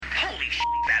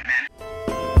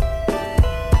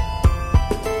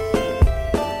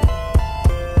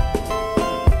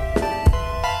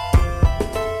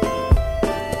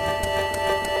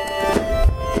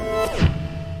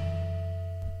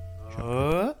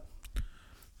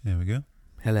There we go.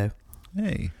 Hello.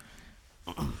 Hey.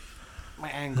 My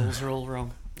angles are all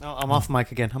wrong. Oh, I'm off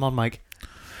mic again. I'm on mic.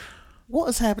 What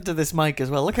has happened to this mic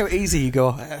as well? Look how easy you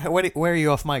go. Where are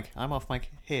you off mic? I'm off mic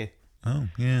here. Oh,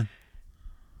 yeah.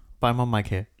 But I'm on mic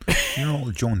here. You're all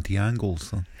jaunty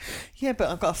angles, though. Yeah, but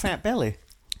I've got a fat belly.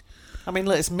 I mean,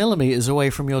 look, it's millimetres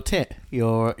away from your tit,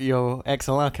 your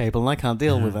XLR cable, and I can't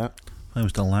deal with that. If I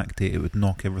was to lactate, it would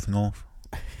knock everything off.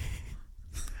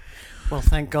 Well,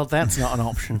 thank God that's not an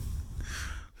option.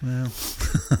 Well,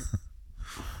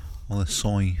 all the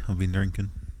soy I've been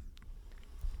drinking.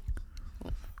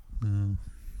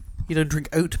 You don't drink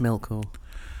oat milk, or?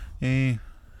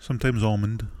 Sometimes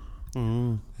almond.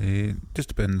 Just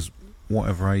depends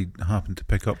whatever I happen to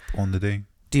pick up on the day.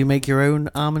 Do you make your own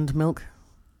almond milk?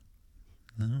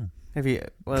 No. Have you?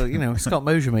 Well, you know, Scott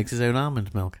Mosier makes his own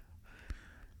almond milk.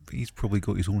 But he's probably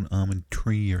got his own almond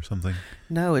tree or something.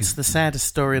 No, it's the saddest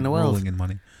story in the world. Rolling in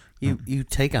money. You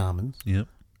take almonds. Yep.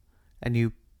 And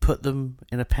you put them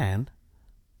in a pan.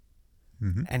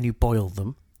 Mm-hmm. And you boil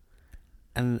them.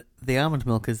 And the almond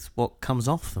milk is what comes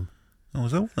off them. Oh,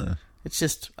 is that what it is? It's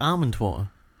just almond water.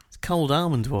 It's cold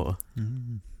almond water.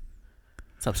 Mm.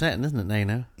 It's upsetting, isn't it,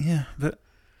 Nano? Yeah, but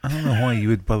I don't know why you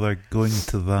would bother going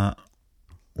to that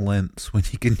lengths when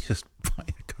you can just buy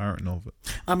a carton of it.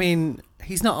 I mean,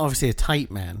 he's not obviously a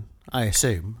tight man, I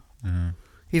assume. Yeah.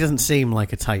 He doesn't seem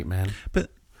like a tight man.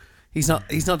 But he's not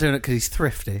doing it because he's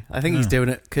thrifty. I think he's doing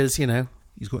it because, you know...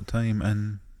 He's got time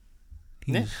and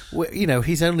he's... Yeah. Well, you know,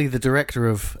 he's only the director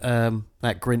of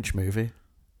that Grinch movie.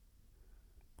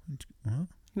 What?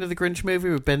 You know the Grinch movie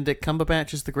with Benedict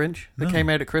Cumberbatch as the Grinch that came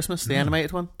out at Christmas, the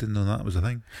animated one? Didn't know that was a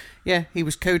thing. Yeah, he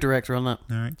was co-director on that.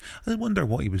 All right. I wonder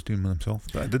what he was doing with himself,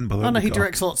 but I didn't bother. Oh no, he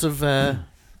directs lots of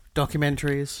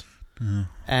documentaries,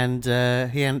 and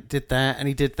he did that, and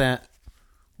he did that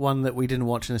one that we didn't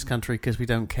watch in this country because we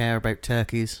don't care about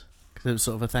turkeys, because it was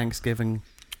sort of a Thanksgiving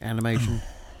animation.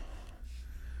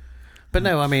 But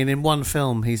no, I mean, in one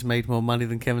film, he's made more money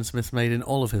than Kevin Smith's made in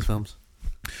all of his films.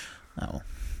 Oh.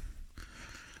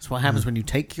 That's what happens when you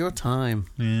take your time.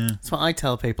 Yeah. That's what I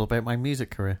tell people about my music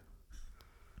career.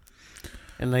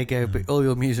 And they go, but all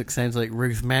your music sounds like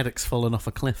Ruth Maddox falling off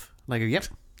a cliff. And I go, yep.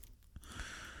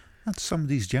 That's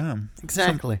somebody's jam.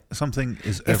 Exactly. Something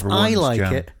is if everyone's I like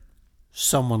jam. it,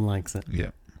 someone likes it.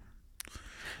 Yeah.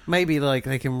 Maybe like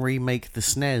they can remake the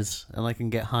SNES and I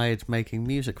can get hired making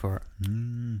music for it.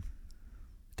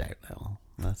 Doubt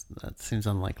that. That seems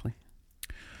unlikely.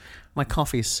 My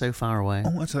coffee is so far away.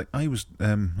 Oh, that's like I was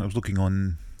looking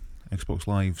on Xbox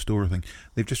Live store thing.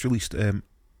 They've just released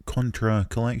Contra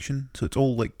collection, so it's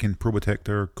all like in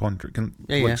Probotector, Contra,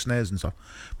 like SNES and stuff.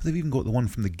 But they've even got the one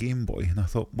from the Game Boy, and I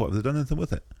thought, what, have they done anything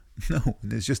with it? No,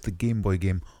 it's just the Game Boy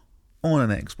game on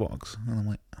an Xbox, and I'm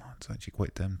like, oh, it's actually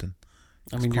quite tempting.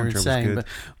 I mean, you're insane, but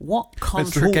what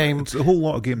Contra game? It's a whole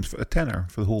lot of games for a tenner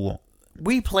for the whole lot.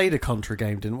 We played a Contra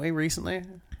game, didn't we, recently?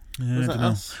 Yeah, was I that don't know.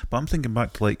 us? But I'm thinking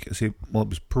back to like, say, well, it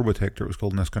was Probotector. It was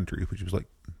called in this country, which was like.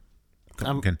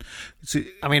 I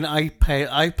mean, I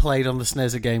played on the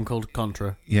SNES a game called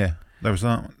Contra. Yeah, there was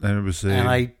that. There was, and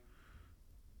I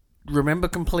remember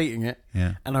completing it.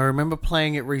 Yeah, and I remember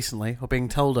playing it recently, or being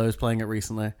told I was playing it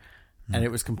recently, and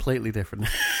it was completely different.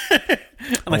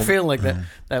 And I feel like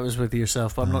that was with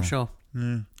yourself, but I'm not sure.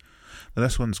 Yeah, but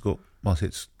this one's got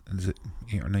is it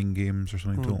 8 or 9 games or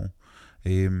something total?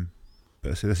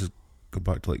 But I say this is go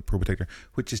back to like Probotector,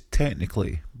 which is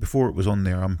technically, before it was on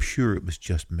there, I'm sure it was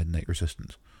just Midnight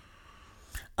Resistance.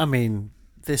 I mean,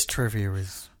 this trivia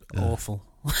is awful.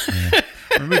 Yeah.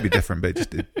 It may be different, but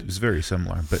it was very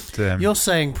similar. But you're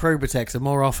saying Probotector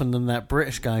more often than that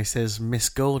British guy says Miss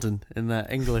Gordon in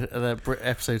that English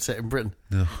episode set in Britain.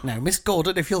 Ugh. Now, Miss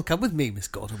Gordon, if you'll come with me, Miss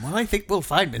Gordon, well, I think we'll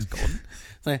find Miss Gordon.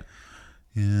 So,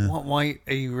 yeah. Why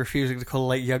are you refusing to call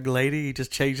her like young lady? You're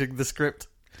just changing the script.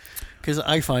 Because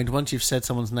I find once you've said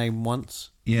someone's name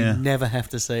once, you never have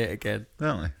to say it again.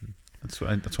 Well, that's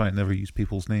why I never use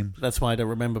people's names. That's why I don't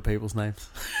remember people's names.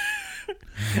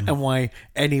 And why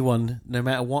anyone, no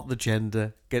matter what the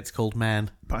gender, gets called man.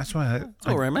 But that's why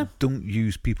I don't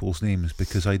use people's names,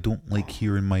 because I don't like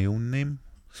hearing my own name.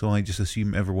 So I just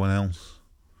assume everyone else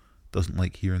doesn't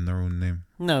like hearing their own name.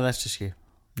 No, that's just you.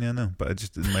 Yeah, no, but it's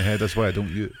just in my head, that's why I don't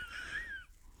use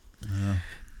it.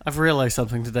 I've realised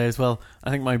something today as well. I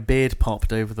think my beard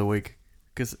popped over the week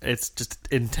because it's just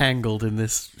entangled in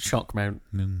this shock mount.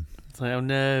 It's like, oh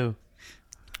no.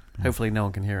 Hopefully no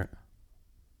one can hear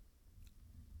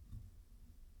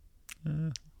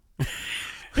it.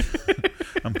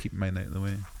 I'm keeping mine out of the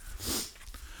way.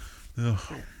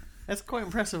 Ugh. It's quite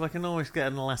impressive. I can always get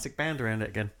an elastic band around it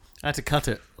again. I had to cut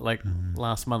it like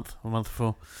last month or month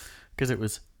before because it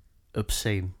was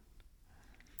obscene.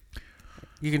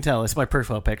 You can tell it's my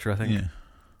profile picture, I think. Yeah.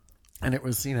 And it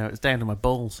was, it's down to my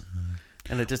balls,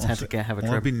 and it just had to have a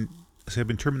trim. I've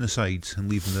been trimming the sides and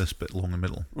leaving this bit along the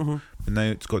middle, but now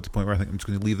it's got to the point where I think I'm just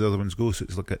going to leave the other ones go, so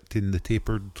it's like the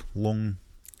tapered, long,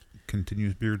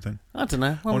 continuous beard thing. I don't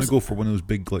know. I want to go for one of those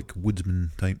big, like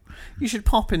woodsman type. You should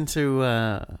pop into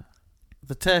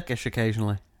the Turkish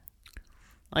occasionally.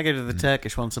 I go to the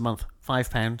Turkish once a month,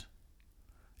 £5,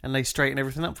 and they straighten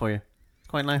everything up for you. It's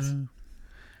quite nice.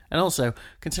 And also,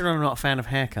 considering I'm not a fan of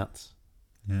haircuts,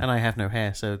 and I have no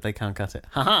hair, so they can't cut it.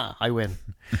 Ha! I win.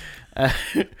 I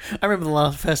remember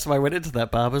the first time I went into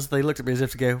that barber's, they looked at me as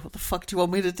if to go, "What the fuck do you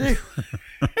want me to do?"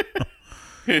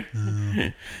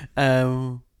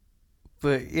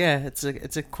 But yeah, it's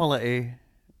a quality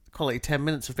 10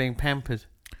 minutes of being pampered.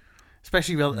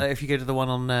 Especially if you go to the one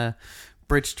on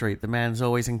Bridge Street, the man's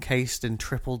always encased in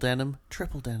triple denim.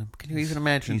 Triple denim. Can you even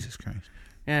imagine? Jesus Christ.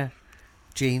 Yeah.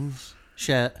 Jeans,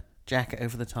 shirt, jacket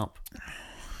over the top.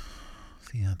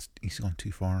 See, he's gone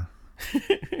too far.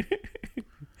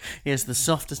 He has the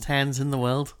softest hands in the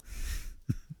world.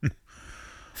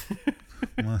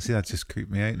 Well, see, that just creeped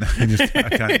me out now. I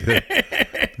can't do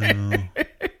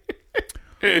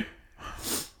it.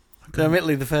 So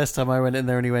admittedly, the first time I went in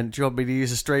there and he went, "Do you want me to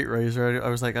use a straight razor?" I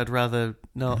was like, "I'd rather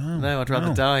not. No, I'd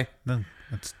rather die." No,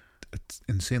 it's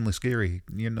insanely scary.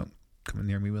 You're not coming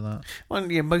near me with that. Well,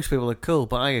 yeah, most people are cool,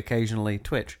 but I occasionally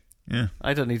twitch. Yeah.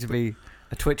 I don't need to be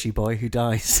a twitchy boy who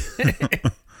dies.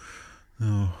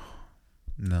 Oh,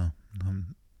 no.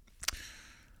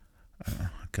 I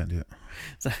can't do it.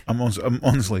 So, I'm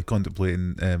honestly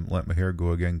contemplating letting my hair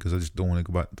go again because I just don't want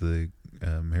to go back to the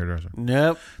hairdresser.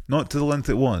 Nope. Not to the length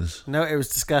it was. No, it was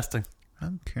disgusting. I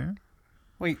don't care.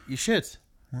 Wait, you should.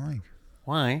 Why?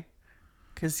 Why?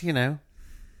 Because,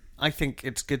 I think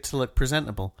it's good to look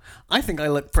presentable. I think I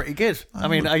look pretty good.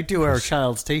 I do wear a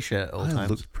child's t-shirt all the time. I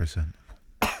look presentable.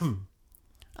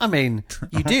 I mean,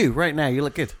 you do. Right now, you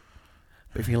look good.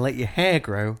 But if you let your hair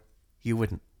grow, you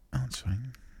wouldn't. That's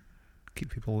fine.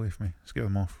 Keep people away from me. Scare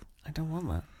them off. I don't want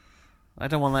that. I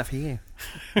don't want that for you.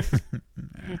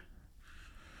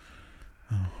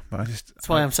 But that's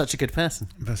why I'm such a good person.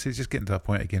 But see, it's just getting to that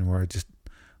point again where I just,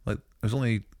 was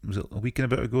it a week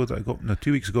and a bit ago that I got,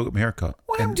 2 weeks ago I got my hair cut.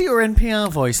 What happened to your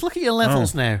NPR voice? Look at your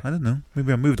levels now. I don't know.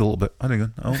 Maybe I moved a little bit. I don't know.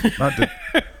 Oh, that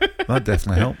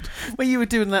definitely helped. Well, you were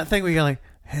doing that thing where you're like,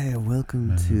 "Hey,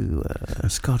 welcome to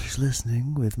Scottish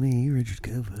Listening with me, Richard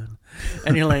Coburn."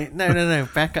 And you're like, no,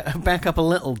 back up a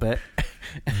little bit.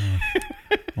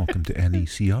 Welcome to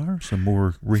NECR, some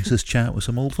more racist chat with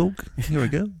some old folk. Here we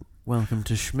go. Welcome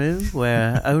to Shmoo,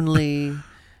 where only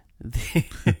the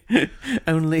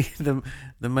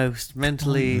most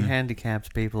mentally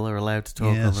handicapped people are allowed to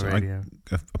talk on the radio.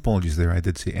 Apologies there, I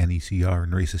did say NECR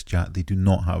and racist chat. They do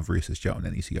not have racist chat on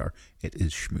NECR. It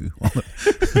is Shmoo.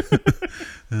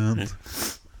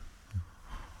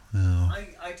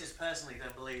 I just personally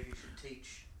don't believe you should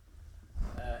teach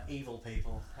evil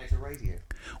people how to radio.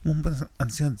 Well, but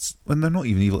when they're not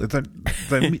even evil, they're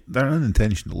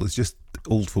unintentional. It's just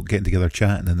old folk getting together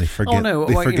chatting and they forget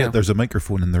there's a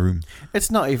microphone in the room. It's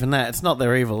not even that. It's not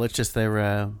their evil. It's just their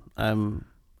It's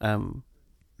a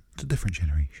different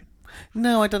generation.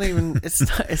 No, I don't even.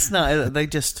 It's not. They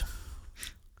just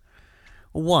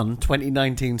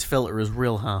 2019's filter is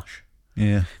real harsh.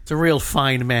 Yeah, it's a real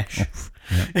fine mesh.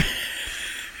 Yeah.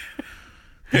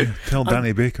 Tell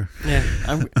Danny Baker. Yeah.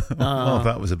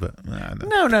 That was a bit.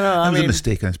 No. That was a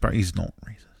mistake on his part. He's not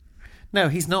racist. No,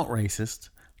 he's not racist,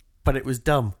 but it was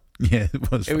dumb. Yeah, it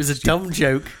was. It was a dumb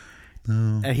joke.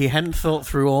 No. And he hadn't thought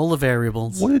through all the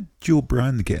variables. What did Joe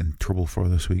Brand get in trouble for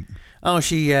this week? Oh,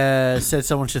 she said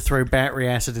someone should throw battery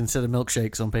acid instead of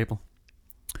milkshakes on people.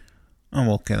 Oh,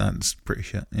 well, okay, that's pretty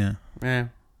shit, yeah. Yeah.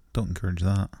 Don't encourage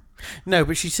that. No,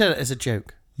 but she said it as a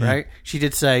joke, right? She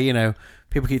did say,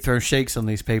 people keep throwing shakes on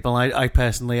these people. I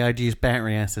personally, I'd use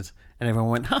battery acid. And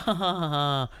everyone went, ha, ha, ha, ha,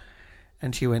 ha.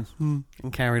 And she went, and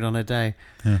carried on her day.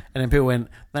 Yeah. And then people went,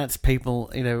 that's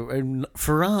people,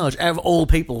 Farage, out of all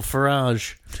people,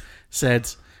 Farage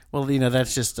said, well,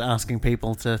 that's just asking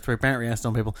people to throw battery acid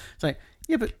on people. It's like,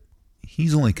 yeah, but...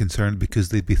 He's only concerned because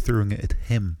they'd be throwing it at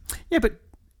him. Yeah, but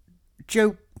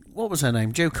Joe, what was her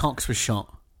name? Joe Cox was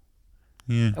shot.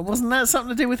 Yeah. And wasn't that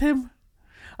something to do with him?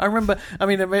 I remember,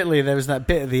 admittedly, there was that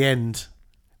bit at the end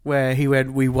where he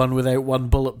went, we won without one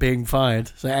bullet being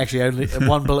fired. So actually only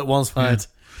one bullet was fired.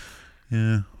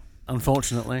 Yeah.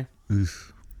 Unfortunately.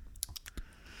 Oof.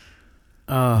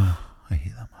 I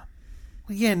hate that man.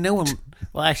 Well, yeah, no one...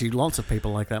 Well, actually, lots of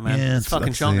people like that man. Yeah, it's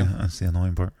fucking shocking. That's the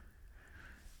annoying part.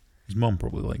 His mum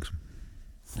probably likes him.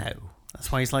 No.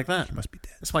 That's why he's like that. She must be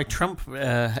dead. That's why Trump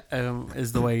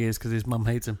is the way he is, because his mum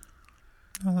hates him.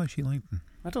 I thought she liked him.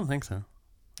 I don't think so.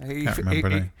 Can't remember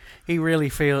now. He really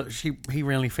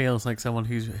feels like someone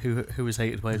who was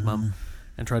hated by his mum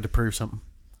and tried to prove something.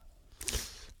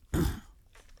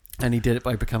 And he did it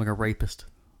by becoming a rapist.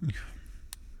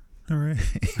 Hooray.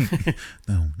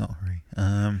 No, not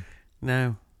hooray.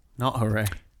 No, not hooray.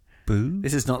 Boo.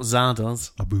 This is not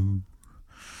Zardoz. A boo.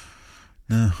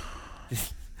 No.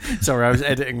 Sorry, I was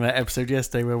editing that episode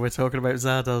yesterday where we're talking about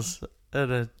Zardoz.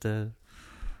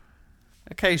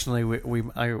 Occasionally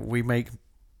we make...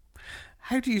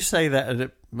 How do you say that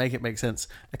and make it make sense?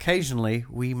 Occasionally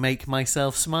we make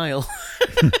myself smile.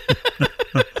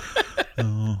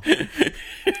 Oh.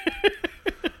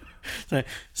 So,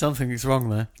 something's wrong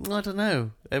there. I don't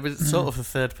know. It's sort of the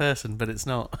third person, but it's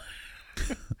not.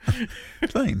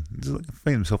 It's fine. It's like I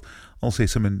find myself. I'll say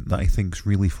something that I think's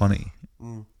really funny,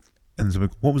 and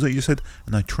something, what was that you said?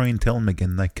 And I try and tell him again,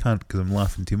 and I can't because I'm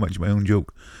laughing too much at my own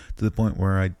joke, to the point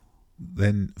where I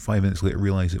then 5 minutes later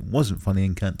realise it wasn't funny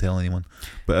and can't tell anyone.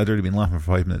 But I'd already been laughing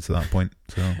for 5 minutes at that point.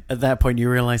 So at that point, you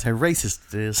realise how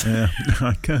racist it is. Yeah,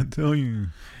 I can't tell you.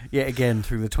 Yet again,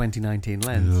 through the 2019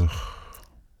 lens. Ugh.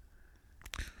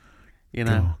 You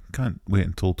know, God, can't wait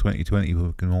until 2020 where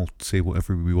we can all say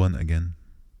whatever we want again.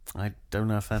 I don't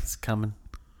know if that's coming.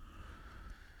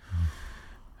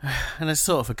 And it's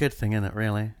sort of a good thing, isn't it,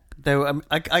 really? Though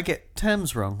I get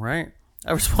terms wrong, right?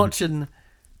 I was watching...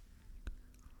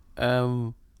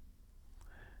 what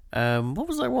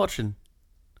was I watching?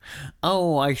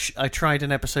 Oh, I tried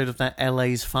an episode of that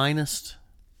LA's Finest.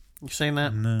 You seen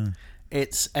that? No.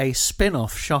 It's a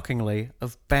spin-off, shockingly,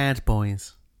 of Bad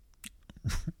Boys.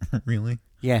 Really?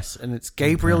 Yes, and it's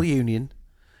Gabriel Union,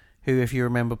 who, if you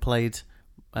remember, played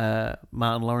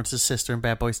Martin Lawrence's sister in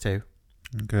Bad Boys 2.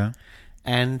 Okay.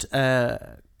 And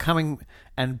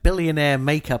billionaire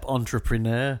makeup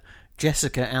entrepreneur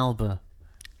Jessica Alba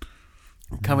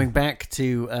coming back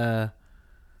to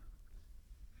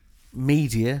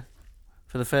media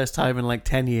for the first time in like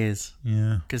 10 years.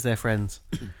 Yeah. Because they're friends.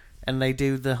 And they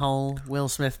do the whole Will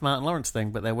Smith, Martin Lawrence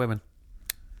thing, but they're women.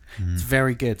 It's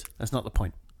very good. That's not the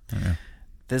point. Yeah.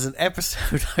 There's an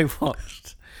episode I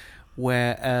watched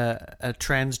where a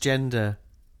transgender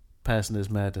person is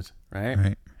murdered, right?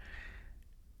 Right.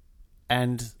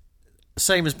 And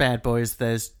same as Bad Boys,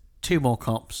 there's two more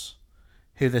cops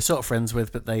who they're sort of friends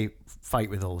with, but they fight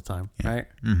with all the time, right?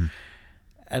 Mm-hmm.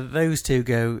 And those two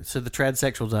go, so the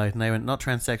transsexual died, and they went, not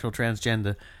transsexual,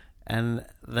 transgender. And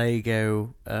they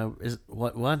go, is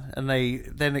what? And they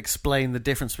then explain the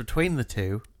difference between the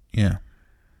two. Yeah.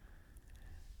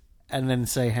 And then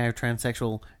say how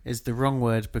transsexual is the wrong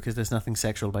word because there's nothing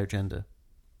sexual about gender.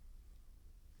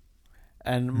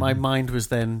 And my mind was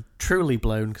then truly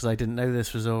blown because I didn't know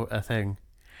this was a thing.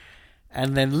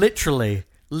 And then literally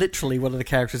one of the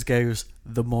characters goes,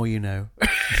 "The more you know."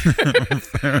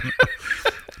 Fair enough.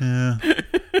 Yeah.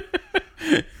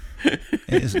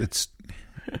 It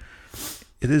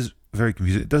is very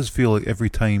confusing. It does feel like every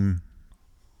time,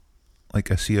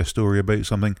 like I see a story about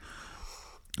something,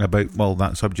 about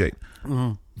that subject,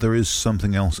 there is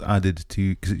something else added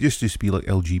to, because it just used to be like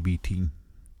LGBT.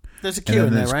 There's a Q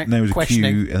in there, right? Now there's a Q,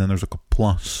 and then there's like a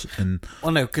plus, and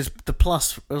well, no, because the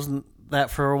plus wasn't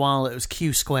that for a while. It was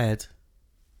Q squared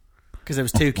because there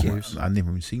was two Qs. I've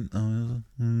never even seen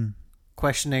that.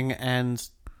 Questioning and.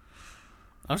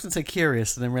 I was going to say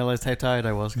curious and then realised how tired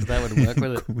I was because that wouldn't work,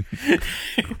 would it?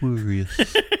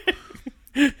 Curious.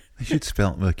 I should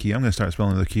spell it with a Q. I'm going to start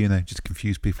spelling with a Q now, just to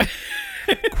confuse people.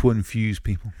 Confuse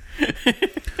people.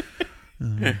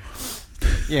 Yeah,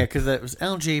 because it was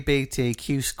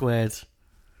LGBTQ squared.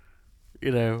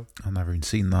 You know. I've never even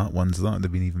seen that one, so that would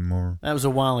have been even more. That was a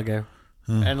while ago.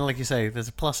 And like you say, there's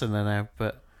a plus in there now,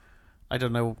 but I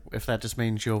don't know if that just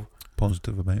means you're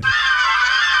positive about it.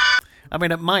 I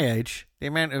mean, at my age, the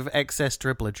amount of excess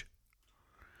dribblage.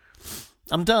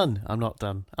 I'm done. I'm not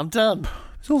done. I'm done.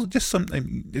 It's also just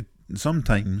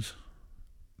sometimes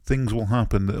things will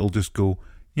happen that will just go,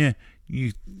 yeah,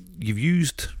 you've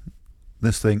used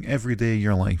this thing every day of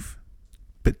your life,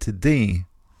 but today,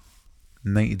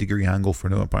 90-degree angle for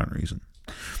no apparent reason.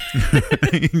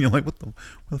 And you're like, what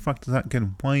the fuck does that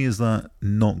why is that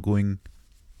not going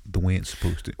the way it's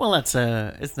supposed to? Well, that's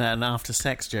isn't that an after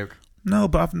sex joke? No,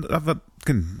 but I've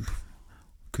couldn't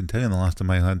tell you the last time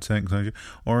I had sex,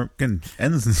 or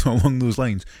anything along those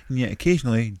lines. And yet,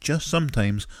 occasionally, just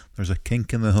sometimes, there's a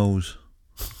kink in the hose.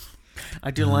 I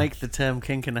do like the term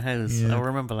 "kink in the hose." Yeah. I'll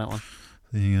remember that one.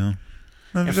 There you go.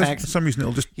 No, In fact, for some reason,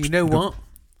 it'll just. You know what?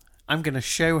 I'm going to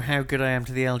show how good I am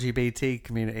to the LGBT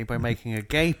community by making a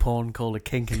gay porn called A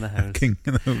Kink in the Hose. Kink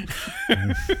in the Hose.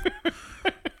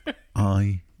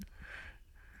 I,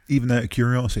 even out of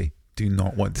curiosity, do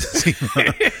not want to see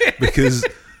that because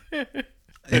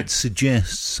it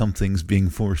suggests something's being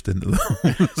forced into the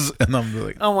hose, and I'm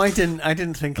like, oh, I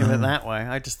didn't think of it that way.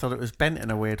 I just thought it was bent in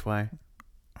a weird way.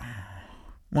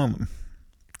 Well,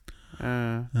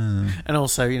 and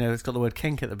also, it's got the word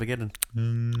kink at the beginning.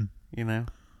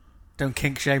 Don't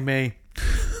kink shame me.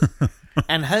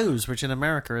 And hose, which in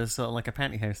America is sort of like a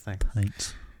pantyhose thing.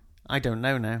 Tights. I don't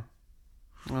know now.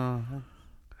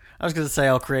 I was going to say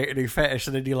I'll create a new fetish,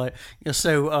 and then you're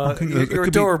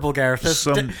adorable, Gareth. There's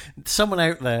someone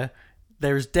out there.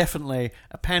 There is definitely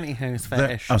a pantyhose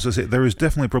fetish. I was going to say there is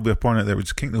definitely probably a porn out there which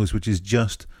is kink nose, which is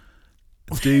just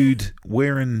a dude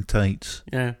wearing tights,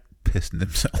 pissing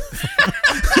himself.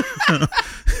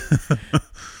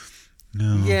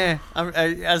 No. Yeah,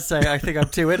 as I say, I think I'm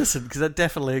too innocent because that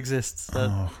definitely exists.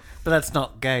 But that's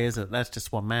not gay, is it? That's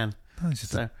just one man. No, it's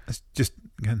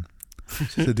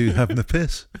just a dude having a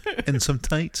piss in some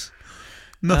tights.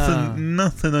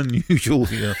 Nothing unusual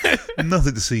here.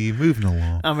 Nothing to see. Moving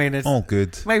along. I mean, it's all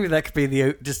good. Maybe that could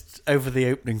be just over the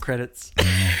opening credits.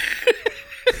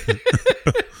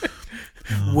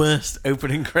 Worst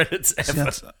opening credits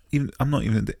ever. See, I'm not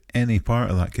even into any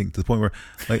part of that kink to the point where,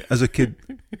 like, as a kid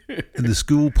in the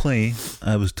school play,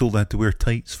 I was told I had to wear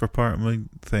tights for part of my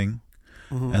thing,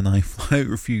 and I flat out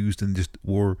refused and just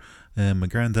wore my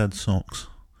granddad's socks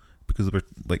because they were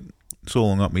like so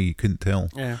long up me you couldn't tell.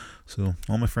 Yeah. So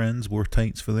all my friends wore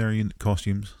tights for their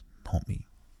costumes, not me.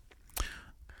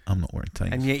 I'm not wearing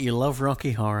tights. And yet you love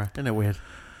Rocky Horror, isn't it weird?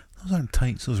 Those aren't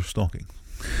tights; those are stockings.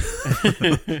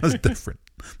 That's different.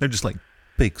 They're just like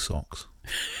big socks.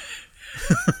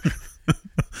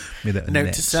 Made out of Note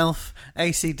nets. to self: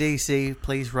 AC/DC,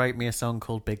 please write me a song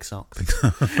called Big Socks.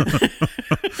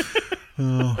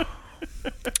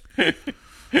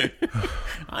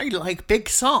 I like big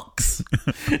socks.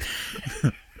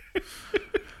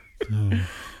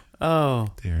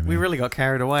 We really got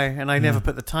carried away, and I never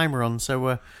put the timer on, so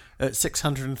we're at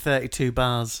 632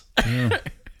 bars. Yeah.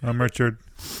 I'm Richard.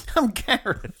 I'm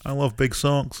Gareth. I love big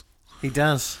socks. He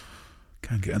does.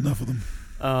 Can't get enough of them.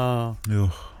 Oh.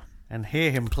 And hear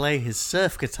him play his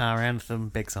surf guitar anthem,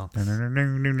 Big Socks. Big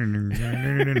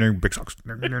socks.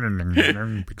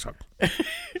 Big socks.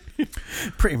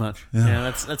 Pretty much.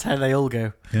 Yeah, that's how they all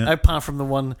go. Yeah. Apart from the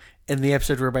one in the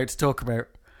episode we're about to talk about,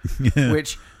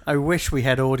 which I wish we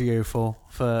had audio for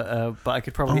but I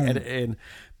could probably edit it in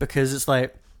because it's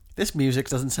like, this music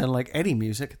doesn't sound like any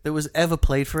music that was ever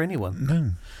played for anyone.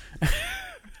 No.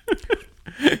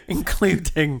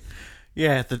 Including,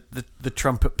 the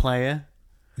trumpet player.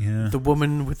 Yeah. The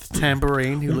woman with the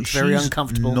tambourine who looks very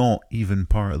uncomfortable. Not even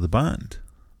part of the band.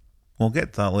 We'll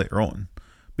get to that later on.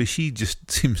 But she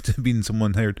just seems to have been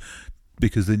someone hired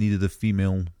because they needed a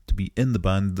female to be in the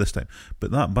band this time.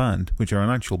 But that band, which are an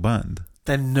actual band...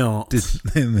 They're not.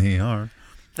 They are.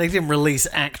 They didn't release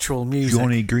actual music.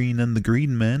 Johnny Green and the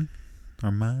Green Men.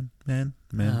 Or Man.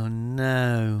 Oh,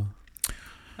 no.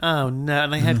 And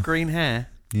they had green hair.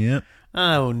 Yep.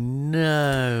 Oh,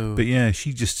 no. But yeah,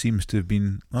 she just seems to have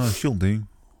been... Oh, she'll do.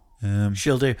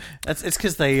 She'll do. It's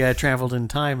because they travelled in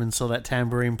time and saw that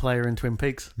tambourine player in Twin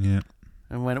Peaks. Yeah.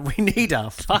 And went, we need a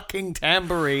fucking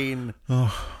tambourine.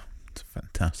 Oh, it's a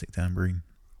fantastic tambourine.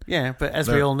 Yeah, but as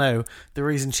we all know, the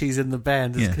reason she's in the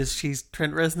band is because she's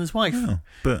Trent Reznor's wife. Yeah,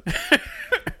 but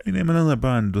you name another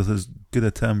band with as good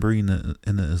a tambourine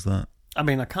in it as that. I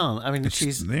mean, I can't. I mean,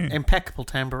 she's there. impeccable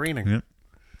tambourining. Yep.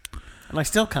 And I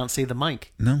still can't see the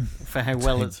mic. No. For how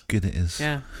well it's good it is.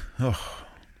 Yeah. Oh.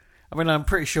 I mean, I'm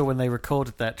pretty sure when they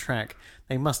recorded that track,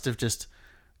 they must have just,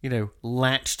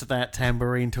 latched that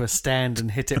tambourine to a stand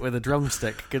and hit it with a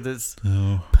drumstick because it's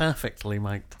perfectly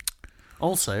mic'd.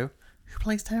 Also, who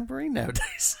plays tambourine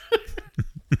nowadays?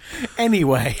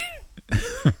 Anyway.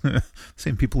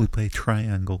 Same people who play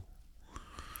triangle.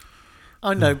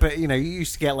 I know, but, you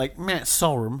used to get, like, Matt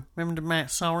Sorum. Remember Matt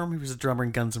Sorum? He was a drummer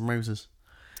in Guns N' Roses.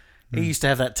 He used to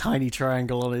have that tiny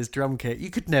triangle on his drum kit. You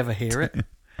could never hear it.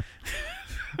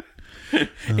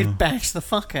 He'd bash the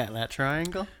fuck out of that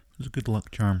triangle. It was a good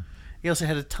luck charm. He also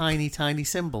had a tiny, tiny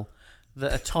cymbal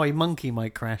that a toy monkey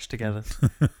might crash together.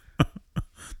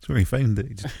 That's where he found it.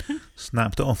 He just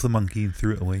snapped it off the monkey and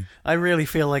threw it away. I really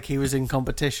feel like he was in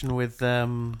competition with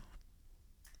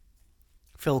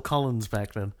Phil Collins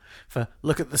back then for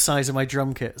look at the size of my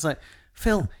drum kit. It's like,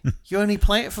 Phil, you only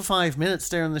play it for 5 minutes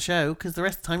during the show because the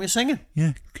rest of the time you're singing.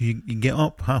 Yeah, because you get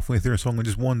up halfway through a song and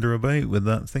just wander about with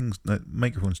that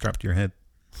microphone strapped to your head.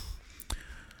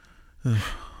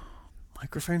 My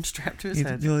microphone strapped to his He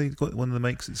head. he's got one of the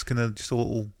mics. It's kind of just a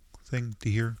little thing to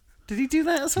hear. Did he do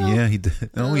that as well? Yeah, he did.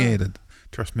 Oh, yeah, he did.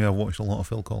 Trust me, I've watched a lot of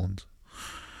Phil Collins.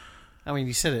 I mean,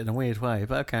 you said it in a weird way,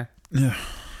 but okay. Yeah.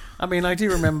 I mean, I do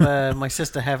remember my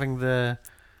sister having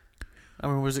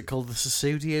was it called the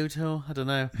Sussudio tour? I don't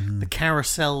know. The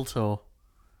Carousel tour.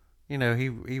 You know,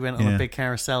 he went on a big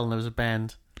carousel and there was a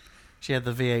band. She had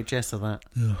the VHS of that.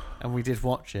 Yeah. And we did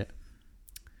watch it.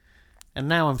 And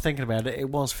now I'm thinking about it, it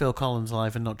was Phil Collins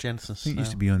live and not Genesis. It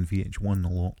used to be on VH1 a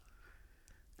lot.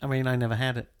 I mean, I never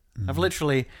had it. I've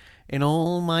literally, in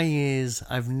all my years,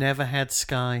 I've never had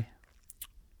Sky.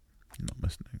 You're not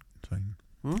missing out. It's fine.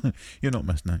 You're not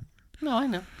missing out. No, I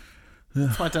know.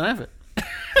 That's why I don't have it.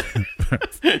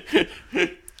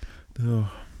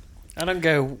 I don't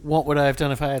go, what would I have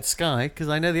done if I had Sky? Because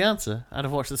I know the answer. I'd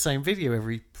have watched the same video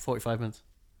every 45 minutes.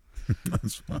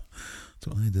 That's what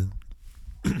I did.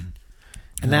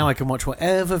 And now I can watch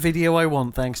whatever video I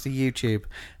want thanks to YouTube.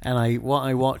 And what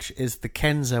I watch is the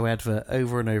Kenzo advert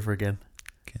over and over again.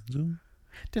 Kenzo?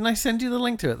 Didn't I send you the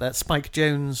link to it? That Spike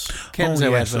Jonze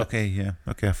Kenzo advert. Okay, yeah.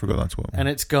 Okay, I forgot that's what it was. And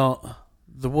it's got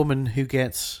the woman who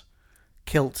gets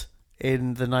killed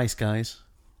in The Nice Guys.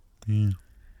 Yeah.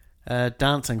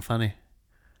 Dancing funny.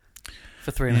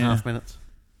 For 3.5 minutes.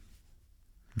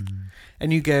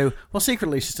 And you go, well,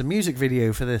 secretly it's just a music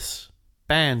video for this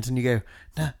band. And you go,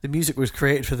 no, the music was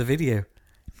created for the video.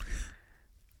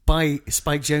 By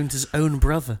Spike Jonze's own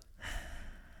brother.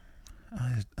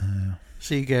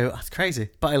 So you go, that's crazy.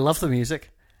 But I love the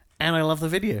music. And I love the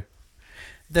video.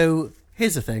 Though,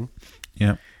 here's the thing.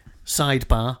 Yeah.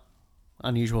 Sidebar.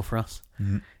 Unusual for us.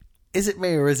 Mm-hmm. Is it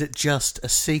me or is it just a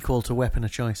sequel to Weapon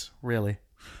of Choice? Really?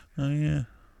 Oh, yeah.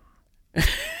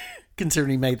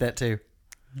 Considering he made that too.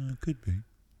 Could be.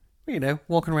 You know,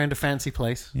 walking around a fancy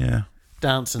place. Yeah.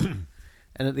 Dancing.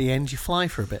 And at the end you fly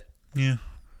for a bit. Yeah.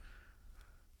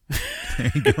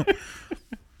 There you go.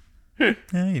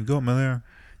 Yeah, you've got me there.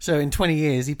 So in 20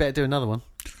 years, he better do another one.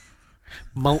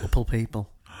 Multiple people.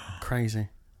 Crazy.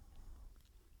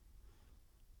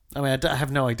 I mean, I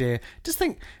have no idea. Just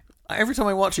think, every time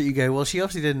I watch it, you go, well, she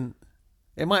obviously didn't...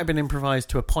 It might have been improvised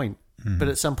to a point, but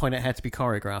at some point it had to be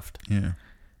choreographed. Yeah.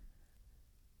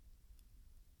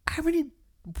 How many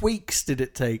weeks did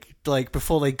it take, like,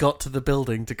 before they got to the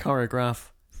building to choreograph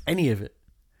any of it?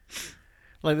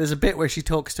 Like, there's a bit where she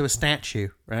talks to a statue,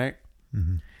 right?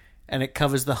 Mm-hmm. And it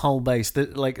covers the whole base. The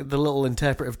little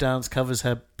interpretive dance covers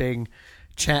her being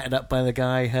chatted up by the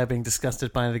guy, her being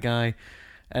disgusted by the guy,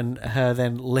 and her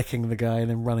then licking the guy and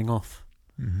then running off.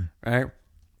 Mm-hmm. Right?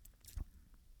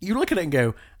 You look at it and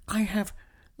go, I have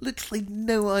literally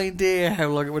no idea how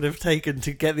long it would have taken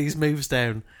to get these moves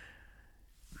down.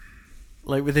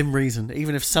 Like, within reason,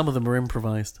 even if some of them are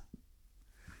improvised.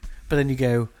 But then you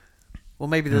go, well,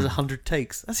 maybe there's 100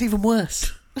 takes. That's even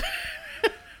worse.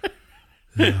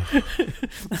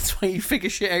 That's why you figure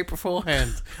shit out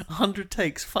beforehand. 100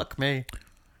 takes, fuck me.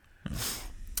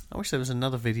 I wish there was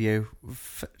another video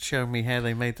showing me how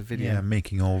they made the video. Yeah,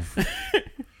 making of.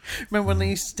 Remember when they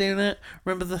used to do that?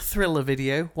 Remember the Thriller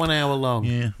video? 1 hour long.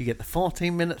 Yeah. You get the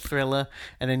 14-minute Thriller,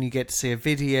 and then you get to see a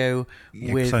video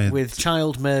with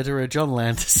child murderer John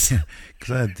Landis. Yeah,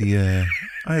 because I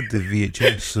had the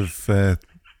VHS of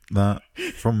that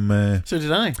from... so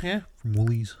did I, yeah. From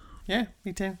Woolies. Yeah,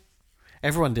 me too.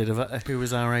 Everyone did who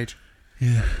was our age.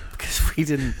 Yeah. Because we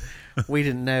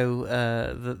didn't know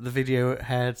that the video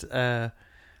had a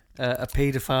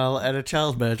paedophile and a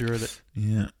child murderer in it.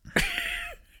 Yeah.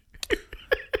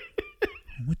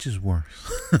 Which is worse?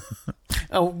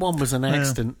 Oh, one was an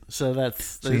accident, so that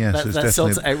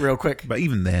sorts it out real quick. But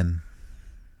even then...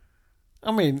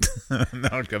 I mean,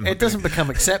 it doesn't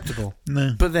become acceptable.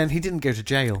 No. But then he didn't go to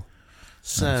jail.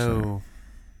 So,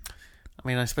 I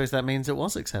mean, I suppose that means it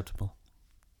was acceptable.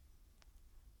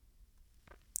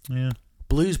 Yeah.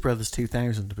 Blues Brothers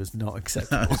 2000 was not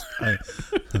acceptable. I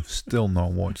have still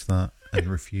not watched that and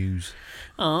refuse.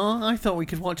 Oh, I thought we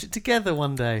could watch it together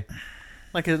one day.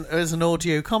 Like as an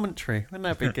audio commentary. Wouldn't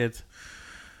that be good?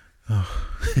 Oh,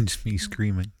 just me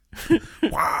screaming.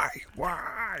 Why?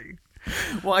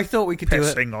 Well, I thought we could do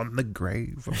it. Pissing on the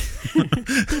grave.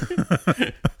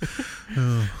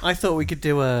 I thought we could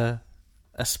do a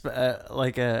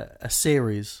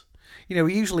series. You know,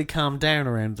 we usually calm down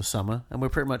around the summer, and we're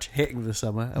pretty much hitting the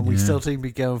summer, and we still seem to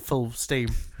be going full steam.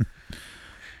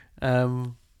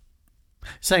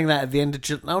 Saying that at the end of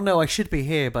July... Oh, no, I should be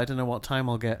here, but I don't know what time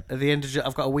I'll get. At the end of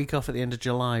I've got a week off at the end of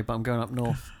July, but I'm going up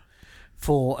north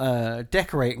for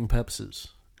decorating purposes.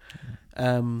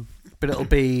 But it'll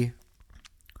be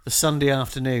the Sunday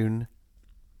afternoon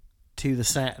to the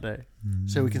Saturday,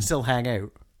 so we can still hang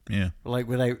out. Yeah. Like,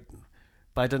 without...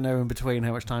 but I don't know in between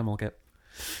how much time I'll get.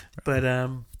 But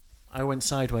I went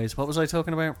sideways. What was I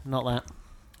talking about? Not that.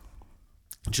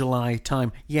 July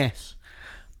time. Yes.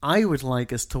 I would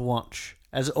like us to watch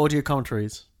as audio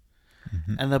commentaries,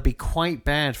 and they'll be quite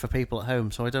bad for people at home,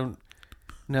 so I don't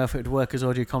know if it would work as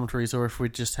audio commentaries or if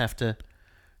we'd just have to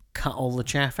cut all the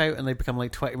chaff out and they become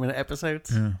like 20-minute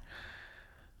episodes. Yeah.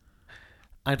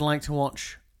 I'd like to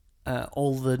watch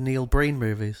all the Neil Breen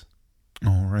movies.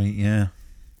 Oh, right, yeah.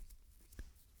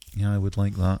 Yeah, I would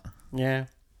like that. Yeah.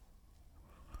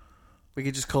 We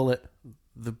could just call it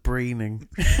The Breening.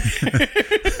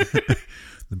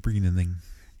 The Breening.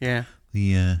 Yeah.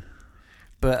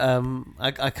 But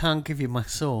I can't give you my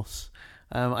source.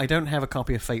 I don't have a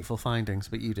copy of Fateful Findings,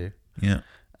 but you do. Yeah.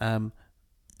 But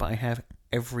I have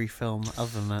every film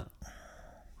other than that.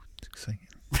 It's exciting.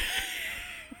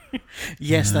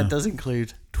 Yes, that does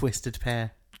include Twisted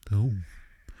Pair. Oh.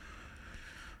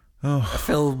 A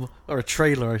film, or a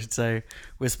trailer, I should say,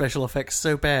 with special effects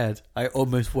so bad, I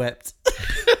almost wept.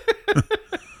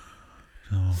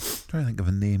 I'm trying to think of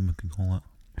a name we can call it.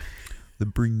 The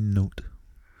Breen Note.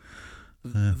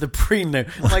 The Breen Note,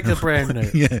 like the Brown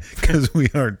Note. Yeah, because we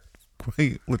are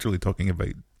quite literally talking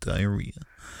about diarrhea.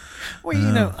 Well,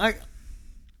 you know,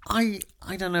 I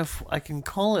don't know if I can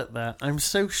call it that. I'm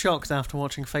so shocked after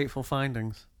watching Fateful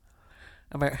Findings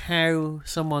about how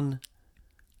someone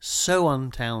so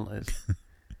untalented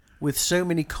with so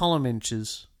many column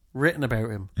inches written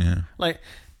about him. Yeah. Like,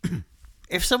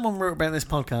 if someone wrote about this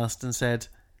podcast and said,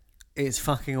 it's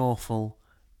fucking awful,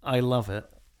 I love it,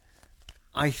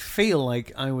 I feel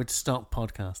like I would stop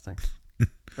podcasting.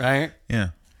 Right? Yeah.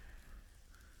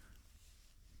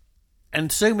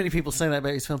 And so many people say that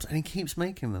about his films, and he keeps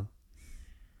making them.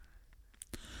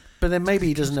 But then maybe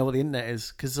he doesn't know what the internet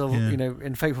is, because you know,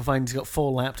 in Fateful Findings, he's got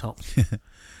 4 laptops. Yeah.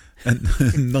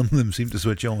 And none of them seem to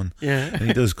switch on. Yeah. And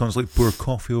he does constantly pour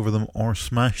coffee over them or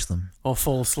smash them. Or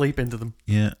fall asleep into them.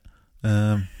 Yeah.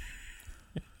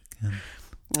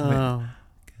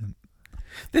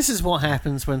 This is what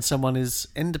happens when someone is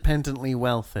independently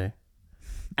wealthy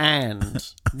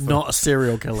and not a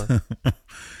serial killer.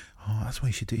 Oh, that's what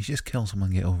he should do. He should just kill someone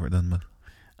and get over it done with.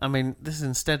 I mean, this is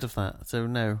instead of that, so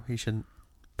no, he shouldn't.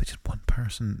 But just one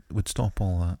person would stop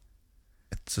all that.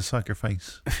 It's a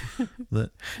sacrifice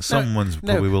that someone's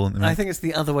probably willing to make. I think it's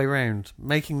the other way round.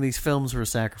 Making these films were a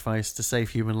sacrifice to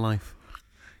save human life.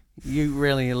 You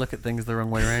really look at things the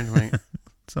wrong way around, mate.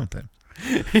 Sometimes.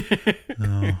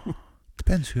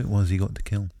 Depends who it was he got to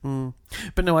kill.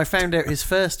 But no, I found out his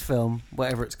first film,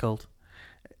 whatever it's called,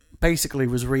 basically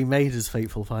was remade as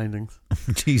Fateful Findings.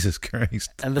 Jesus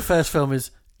Christ. And the first film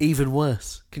is even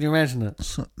worse. Can you imagine it?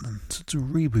 Such a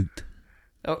reboot.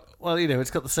 Oh, well, you know, it's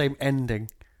got the same ending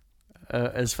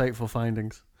as Fateful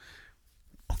Findings.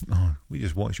 Oh, we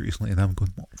just watched it recently and I'm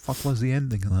going, what the fuck was the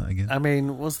ending of that again? I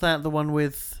mean, was that the one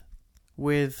with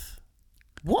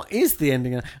what is the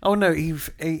ending of? Oh no,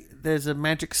 there's a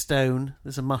magic stone,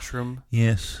 there's a mushroom.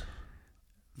 Yes.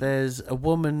 There's a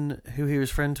woman who he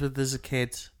was friends with as a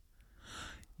kid.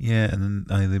 Yeah, and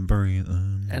then they bury it.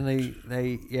 And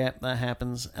that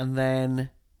happens.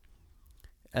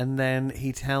 And then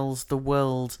he tells the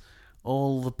world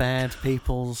all the bad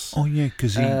people's... Oh, yeah,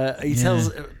 because he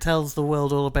tells the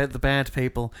world all about the bad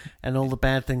people and all the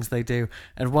bad things they do.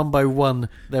 And one by one,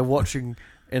 they're watching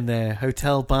in their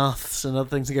hotel baths and other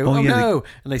things and go, no!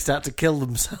 And they start to kill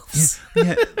themselves.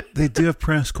 Yeah, they do a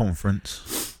press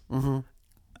conference. Mm-hmm.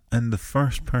 And the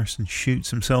first person shoots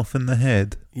himself in the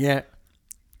head. Yeah.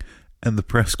 And the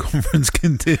press conference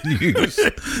continues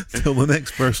till the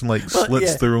next person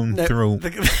slits their own throat.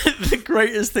 The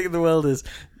greatest thing in the world is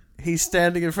he's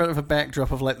standing in front of a backdrop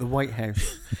of the White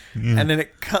House, and then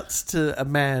it cuts to a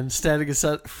man standing in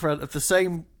front of the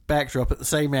same backdrop at the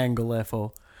same angle,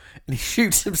 therefore, and he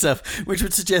shoots himself, which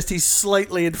would suggest he's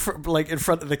slightly in front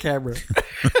of the camera.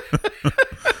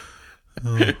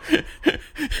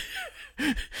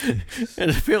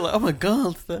 And I feel like, oh my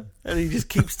god, and he just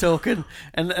keeps talking,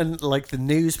 and the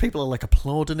news people are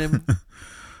applauding him.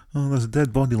 Oh, there's a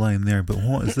dead body lying there, but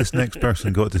what has this next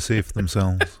person got to say for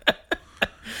themselves?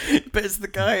 But it's the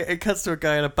guy. It cuts to a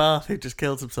guy in a bath who just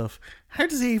kills himself. How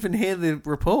does he even hear the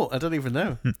report? I don't even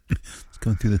know. It's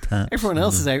going through the taps. Everyone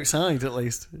else is outside, at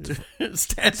least,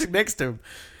 standing next to him.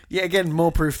 Yeah, again,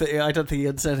 more proof that I don't think he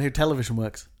understands how television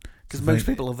works. Because most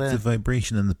people are there. The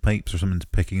vibration in the pipes or something's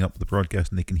picking up the broadcast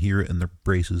and they can hear it in their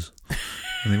braces.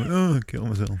 And they went, oh, I killed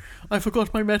myself. I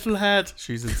forgot my metal hat.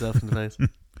 Shoots himself in the face.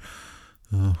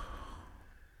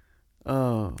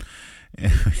 Oh.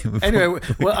 Anyway,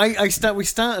 well, we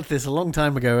started this a long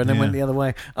time ago and then went the other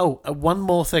way. Oh, one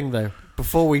more thing, though,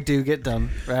 before we do get done,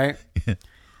 right? Yeah.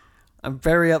 I'm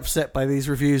very upset by these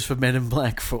reviews for Men in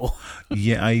Black 4.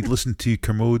 Yeah, I listened to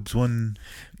Kermode's one.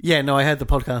 Yeah, no, I heard the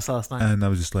podcast last night. And I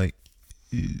was just like,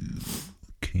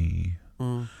 okay.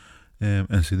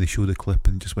 And so they showed a clip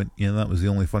and just went, yeah, that was the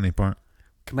only funny part.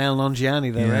 Kumail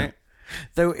Nanjiani, though, right?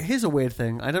 Though, here's a weird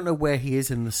thing. I don't know where he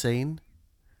is in the scene.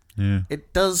 Yeah.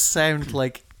 It does sound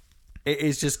like it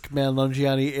is just Kumail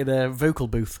Nanjiani in a vocal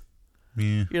booth.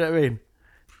 Yeah. You know what I mean?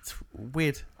 It's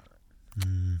weird.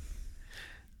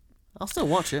 I'll still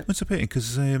watch it. It's a pity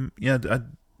because, I'd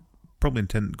probably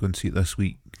intend to go and see it this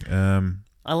week.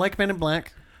 I like Men in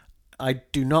Black. I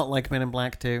do not like Men in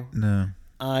Black 2. No.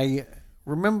 I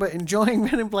remember enjoying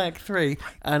Men in Black 3,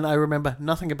 and I remember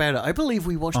nothing about it. I believe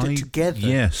we watched it together.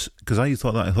 Yes, because I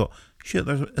thought that. I thought, shit,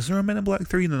 is there a Men in Black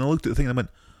 3? And then I looked at the thing and I went,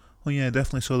 oh yeah, I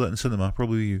definitely saw that in cinema.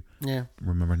 Probably you. Yeah.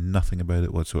 Remember nothing about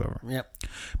it whatsoever. Yep.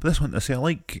 But this one,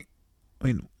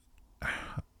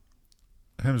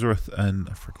 Hemsworth and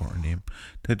I forgot her name.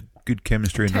 They had good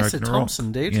chemistry in Ragnarok. Tessa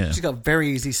Thompson, dude. Yeah. She's got a very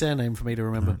easy surname for me to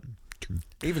remember.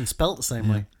 Even spelt the same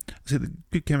way. So the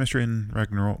good chemistry in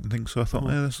Ragnarok and things. So I thought,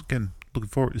 again, looking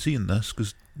forward to seeing this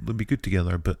because they'll be good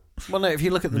together. But well, no, if you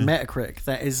look at the Metacritic,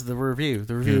 that is the review.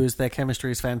 The review is their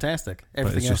chemistry is fantastic.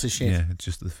 Everything else is shit. Yeah, it's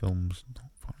just the film's not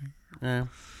funny.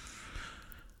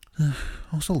 Yeah.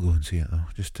 I'll still go and see it though,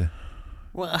 just to.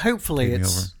 Well, hopefully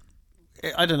it's.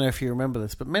 I don't know if you remember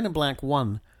this, but Men in Black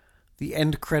 1, the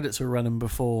end credits are running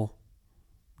before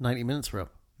 90 minutes are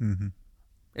up. Mm-hmm.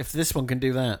 If this one can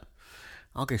do that,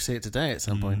 I'll go see it today at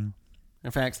some point.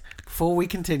 In fact, before we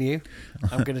continue,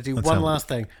 I'm going to do one last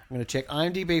thing. I'm going to check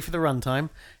IMDb for the runtime,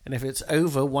 and if it's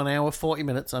over 1 hour, 40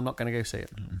 minutes, I'm not going to go see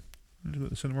it. Is it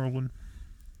the Cineworld one?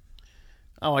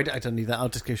 Oh, I don't need that. I'll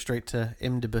just go straight to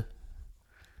IMDb.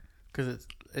 Because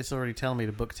it's already telling me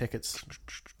to book tickets.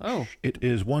 Oh. It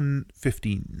is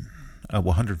 1:15.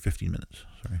 115 minutes,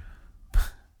 sorry.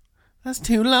 That's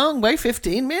too long. Wait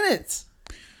 15 minutes.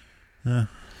 Yeah.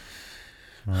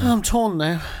 Right. I'm torn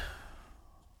now.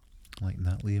 Like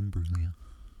Natalie Imbruglia.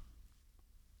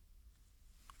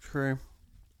 True.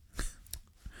 Do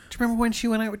you remember when she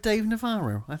went out with Dave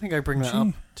Navarro? I think I bring that up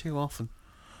too often.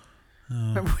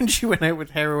 Remember when she went out with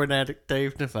heroin addict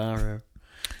Dave Navarro?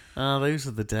 Oh, those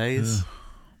are the days.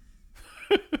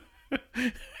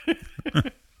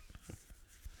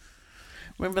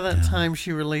 Remember that time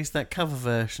she released that cover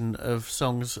version of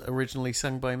songs originally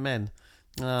sung by men?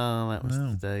 Oh, that was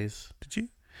the days. Did you?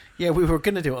 Yeah, we were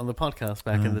going to do it on the podcast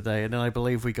back in the day, and then I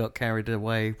believe we got carried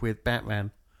away with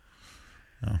Batman.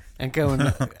 Oh. And going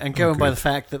by the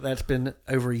fact that that's been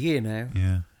over a year now.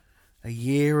 Yeah. A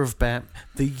year of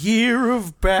the year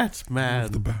of Batman.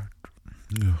 Of the Bat.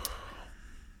 Yeah.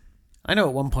 I know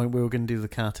at one point we were going to do the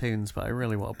cartoons, but I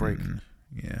really want a break.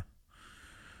 Yeah.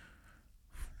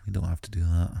 We don't have to do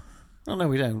that. Oh no,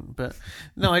 we don't. But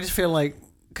no, I just feel like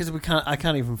because I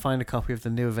can't even find a copy of the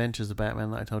New Adventures of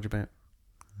Batman that I told you about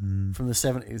from the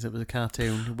 70s. It was a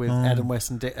cartoon with Adam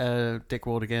West and Dick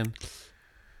Ward again,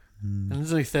 and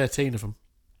there's only 13 of them.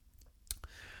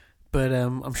 But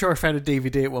I'm sure I found a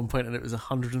DVD at one point, and it was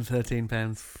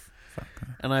 £113.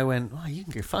 And I went, "Oh, you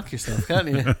can go fuck yourself, can't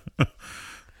you?"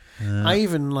 I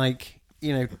even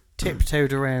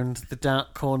tiptoed around the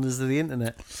dark corners of the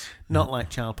internet, not like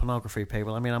child pornography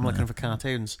people. I mean, I'm looking for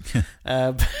cartoons,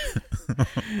 nothing.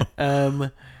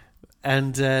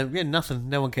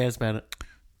 No one cares about it.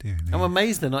 Dear me. I'm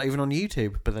amazed they're not even on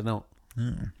YouTube, but they're not.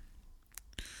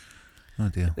 Oh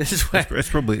dear. This is where it's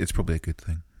probably a good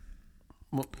thing.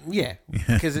 Well, yeah,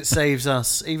 because it saves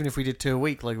us, even if we did 2 a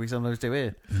week like we sometimes do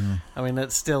here. Yeah. I mean,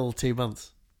 that's still 2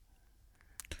 months.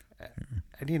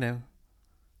 And,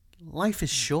 life is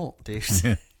short,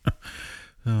 dude.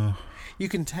 Yeah. You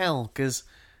can tell, because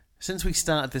since we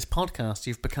started this podcast,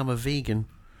 you've become a vegan,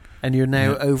 and you're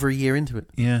now over a year into it.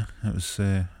 Yeah, that was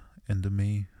end of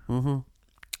May. Mm-hmm.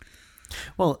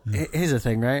 Well, here's the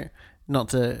thing, right? Not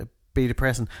to be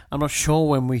depressing. I'm not sure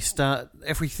when we start.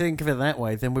 If we think of it that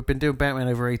way, then we've been doing Batman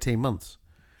over 18 months.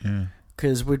 Yeah.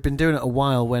 Because we'd been doing it a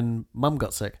while when Mum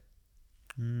got sick.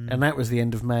 And that was the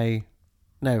end of May.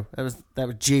 No, that was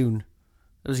June.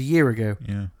 It was a year ago.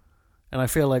 Yeah. And I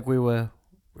feel like we were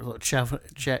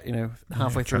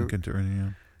halfway through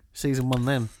season 1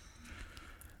 then.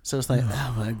 So it's like,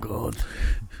 oh my God.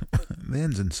 The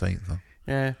end's in sight, though.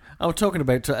 Yeah. I was talking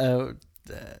about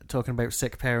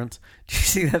sick parents. Did you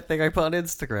see that thing I put on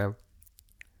Instagram?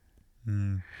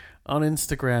 On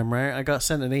Instagram, right? I got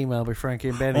sent an email by Frankie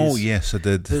and Benny's. Oh yes, I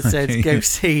did. That said, go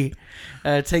see,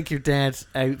 take your dad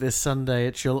out this Sunday.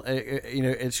 It's your,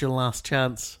 it's your last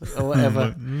chance or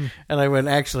whatever. And I went,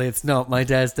 actually, it's not. My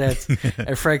dad's dead.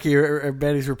 And Frankie and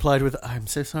Benny's replied with, "I'm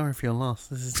so sorry for your loss.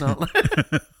 This is not."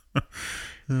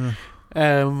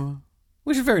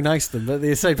 Which is very nice of them, but at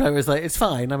the same time, it was like, it's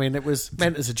fine. I mean, it was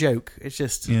meant as a joke. It's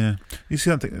just... Yeah. You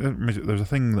see, there's a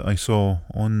thing that I saw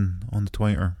on the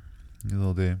Twitter the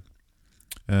other day.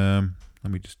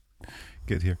 Let me just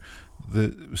get here.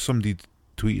 Somebody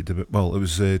tweeted about... Well, it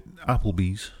was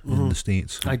Applebee's in the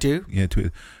States. I do? Yeah,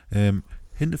 tweeted.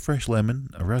 Hint of fresh lemon,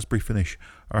 a raspberry finish.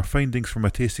 Our findings from a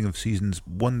tasting of season's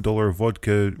 $1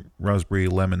 vodka raspberry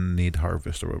lemonade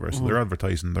harvest or whatever. So they're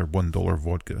advertising their $1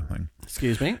 vodka thing.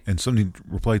 Excuse me? And somebody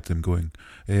replied to them going,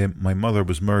 my mother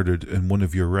was murdered in one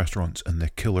of your restaurants and the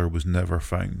killer was never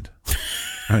found.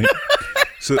 Right?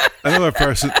 So another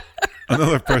person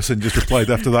just replied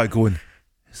after that going,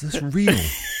 is this real?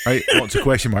 Right? Lots of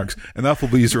question marks. And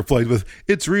Applebee's replied with,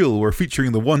 it's real. We're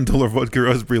featuring the $1 vodka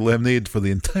raspberry lemonade for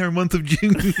the entire month of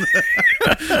June.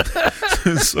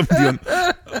 So somebody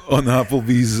on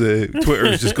Applebee's Twitter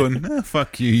is just going,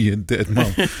 fuck you dead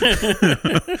mum.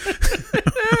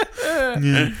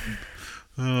 Yeah.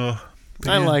 I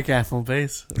like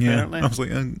Applebee's, apparently. Yeah, I was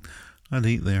like, I'd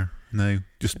eat there now,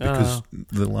 just because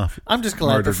they laugh. I'm just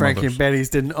glad that Frankie and Betty's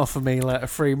didn't offer me like a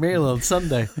free meal on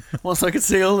Sunday once I could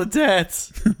see all the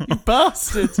dads. You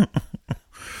bastard.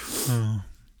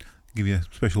 Give you a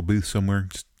special booth somewhere,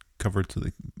 just covered so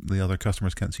the other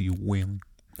customers can't see you wailing.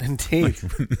 Indeed.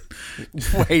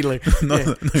 Wailing.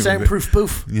 Soundproof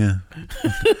booth. Yeah.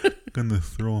 Going to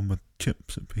throw my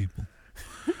chips at people.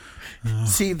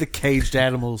 See the caged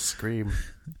animals scream.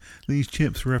 These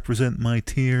chips represent my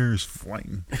tears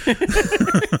flying.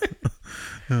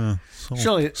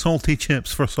 Salty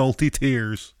chips for salty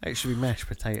tears. It should be mashed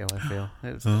potato, I feel.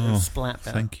 It was splat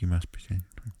better. Thank you, mashed potato.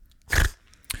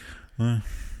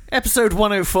 Episode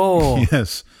 104.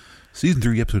 Yes. Season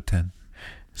 3, episode 10.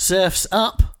 Surf's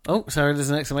up. Oh, sorry, there's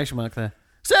an exclamation mark there.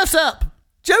 Surf's up!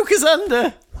 Joker's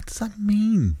under! What does that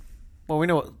mean? Well, we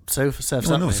know what surf's up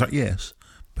means. Yes.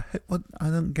 But what? I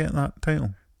don't get that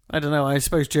title. I don't know. I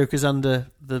suppose Joker's under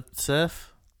the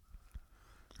surf.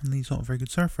 And he's not a very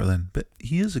good surfer then. But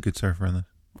he is a good surfer in this.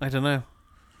 I don't know.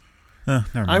 Never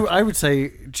mind. I would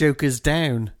say Joker's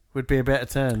down would be a better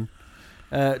term.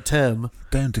 Down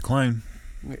to clown.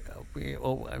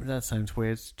 Oh, that sounds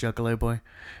weird, Juggalo boy.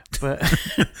 But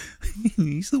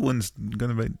he's the one that's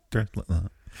going to be dressed like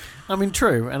that. I mean,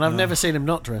 true. And I've never seen him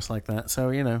not dressed like that.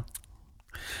 So, you know.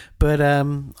 But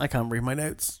I can't read my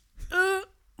notes.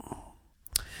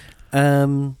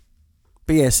 But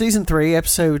yeah, season 3,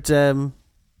 episode 10.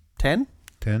 10,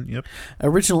 yep.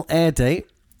 Original air date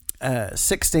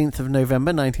 16th of November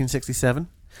 1967.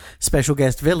 Special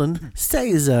guest villain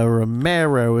Cesar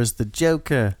Romero as the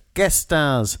Joker. Guest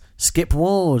stars Skip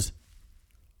Ward.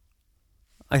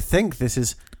 I think this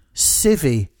is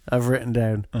Civi I've written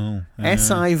down. Oh,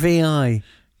 Sivi.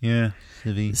 Yeah,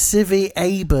 Civi. Civi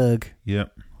Aberg.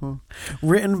 Yep.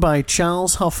 Written by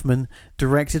Charles Hoffman,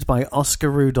 directed by Oscar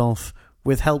Rudolph,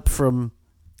 with help from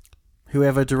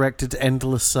whoever directed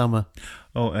Endless Summer.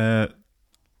 Well, where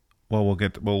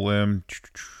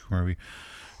are we?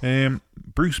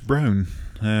 Bruce Brown,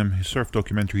 his surf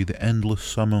documentary, The Endless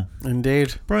Summer.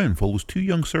 Indeed. Brown follows 2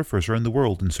 young surfers around the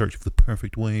world in search of the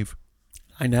perfect wave.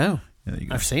 I know. Yeah,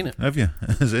 I've seen it. Have you?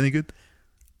 Is it any good?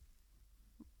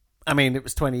 I mean, it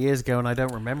was 20 years ago and I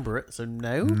don't remember it, so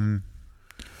no.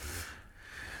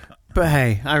 But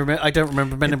hey, I don't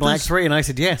remember Men in Black 3 and I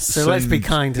said yes, so let's be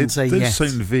kind and say yes. It does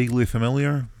sound vaguely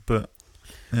familiar, but...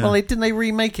 Yeah. Well, didn't they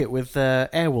remake it with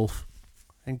Airwolf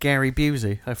and Gary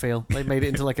Busey, I feel? They made it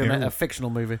into like a fictional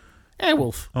movie.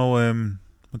 Airwolf. Oh,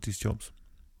 what's his jobs?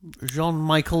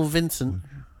 Jean-Michael Vincent.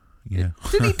 Yeah.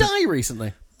 Did he die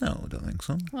recently? No, I don't think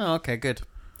so. Oh, okay, good.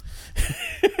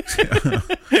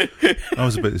 I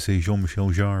was about to say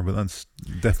Jean-Michel Jarre, but that's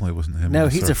definitely wasn't him. No,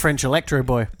 he's a French electro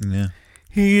boy. Yeah.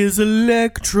 He is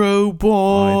electro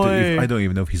boy. I don't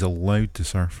even know if he's allowed to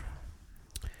surf.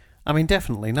 I mean,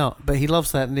 definitely not. But he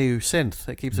loves that new synth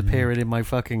that keeps appearing in my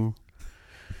fucking,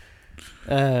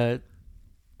 timeline.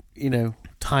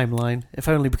 If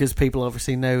only because people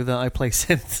obviously know that I play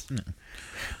synths. No.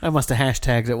 I must have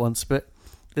hashtagged it once, but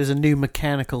there's a new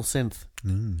mechanical synth.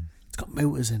 It's got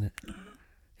motors in it.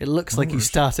 It looks like you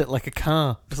start it like a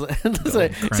car.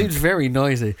 It seems very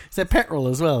noisy. Is there petrol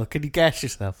as well? Could you gas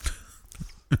yourself?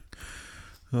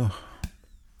 A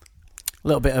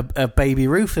little bit of Baby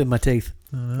Ruth in my teeth,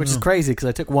 which is crazy because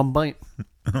I took one bite.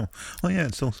 Oh yeah,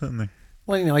 it's still sitting there.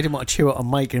 Well, I didn't want to chew it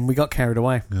on mic and we got carried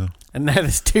away. Yeah. And now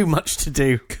there's too much to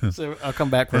do. So I'll come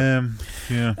back with it.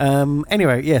 Yeah.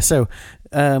 Anyway, yeah, so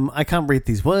I can't read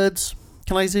these words.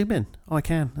 Can I zoom in? Oh, I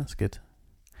can. That's good.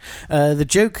 The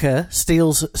Joker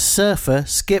steals surfer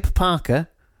Skip Parker.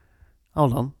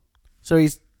 Hold on. So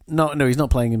he's he's not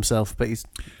playing himself, but he's...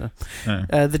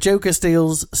 the Joker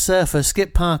steals surfer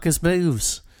Skip Parker's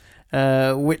moves,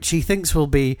 which he thinks will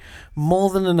be more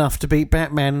than enough to beat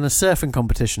Batman in a surfing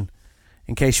competition.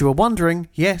 In case you were wondering,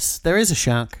 yes, there is a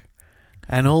shark.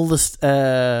 And all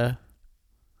the...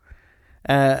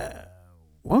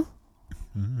 what?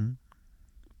 Mm-hmm.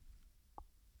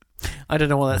 I don't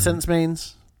know what that sentence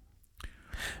means.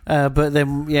 But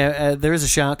then, there is a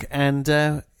shark, and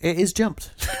it is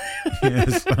jumped.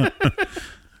 Yes.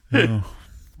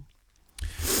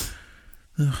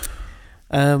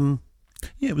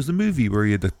 It was the movie where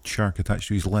he had a shark attached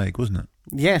to his leg, wasn't it?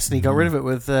 Yes, and he got rid of it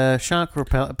with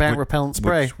bat repellent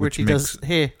spray, which he does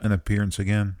here. An appearance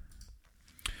again.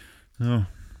 Oh.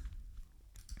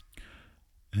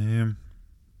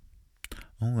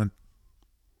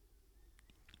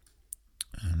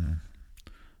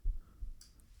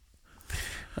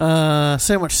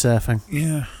 So much surfing.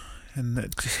 Yeah, and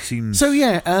that just seems so.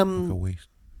 Like a waste.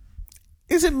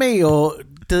 Is it me, or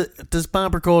does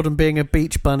Barbara Gordon being a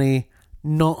beach bunny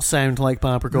not sound like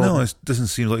Barbara Gordon? No, it doesn't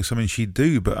seem like something she'd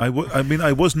do. But I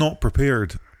was not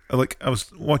prepared. Like, I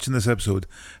was watching this episode,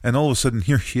 and all of a sudden,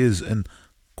 here she is in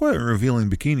quite a revealing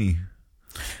bikini.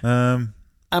 Or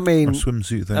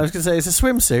swimsuit thing. I was going to say it's a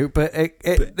swimsuit, but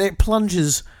it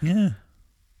plunges. Yeah.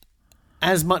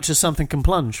 As much as something can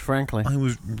plunge, frankly. I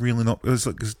was really not. It was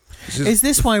like, is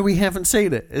this why we haven't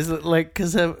seen it? Is it like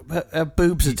because her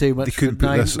boobs are too much for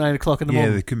 9 o'clock in the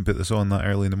morning? Yeah, they couldn't put this on that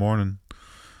early in the morning.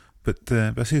 But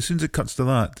I see, as soon as it cuts to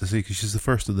that, to say, because she's the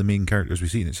first of the main characters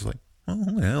we've seen, it's just like,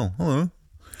 oh, hell, hello.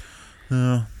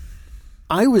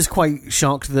 I was quite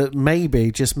shocked that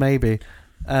maybe, just maybe,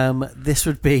 this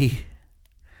would be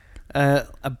a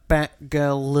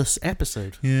Batgirl-less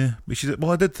episode. Yeah, but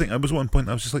I did think, I was at one point,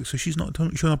 I was just like, so she's not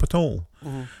showing up at all.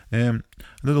 Mm-hmm. I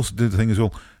did also do the thing as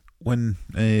well, when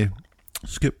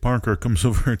Skip Parker comes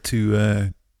over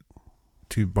to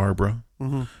Barbara,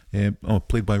 mm-hmm.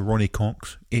 Played by Ronnie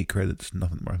Cox, 8 credits,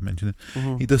 nothing worth mentioning.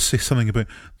 Mm-hmm. He does say something about,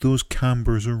 those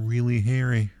cambers are really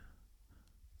hairy.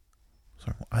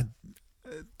 Sorry,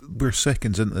 we're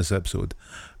seconds into this episode,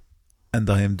 and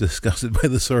I am disgusted by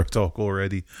the surf talk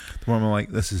already. The one I'm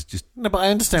like, this is just no, but I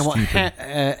understand what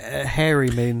hairy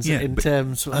means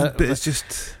terms. But it's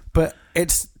just. But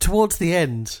it's towards the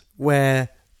end where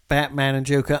Batman and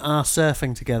Joker are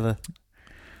surfing together,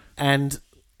 and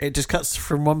it just cuts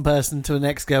from one person to the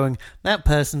next, going, that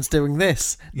person's doing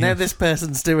this. Yes. Now this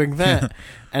person's doing that,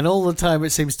 and all the time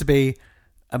it seems to be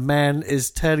a man is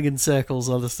turning in circles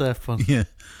on the surfboard. Yeah.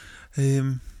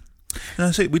 And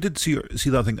I say we did see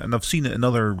that thing, and I've seen it in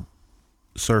other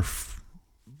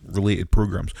surf-related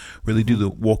programs where they do the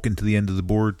walk into the end of the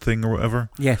board thing or whatever.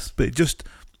 Yes, but just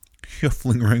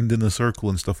shuffling around in a circle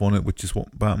and stuff on it, which is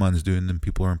what Batman's doing, and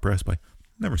people are impressed by.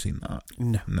 Never seen that.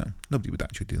 No, nobody would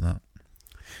actually do that.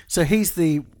 So he's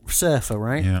the surfer,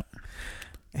 right? Yeah.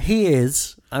 He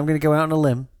is. I'm going to go out on a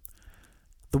limb.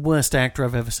 The worst actor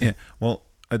I've ever seen. Yeah. Well.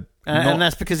 And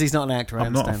that's because he's not an actor.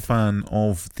 I'm not a fan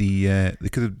of the. They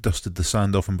could have dusted the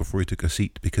sand off him before he took a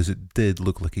seat, because it did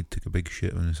look like he took a big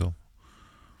shit on himself.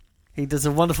 He does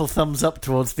a wonderful thumbs up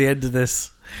towards the end of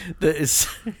this. That is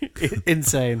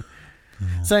insane.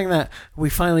 Oh. Saying that,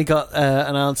 we finally got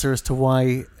an answer as to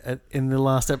why in the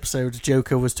last episode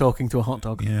Joker was talking to a hot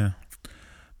dog. Yeah,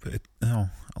 but a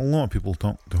lot of people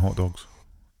talk to hot dogs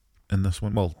in this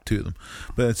one. Well, 2 of them,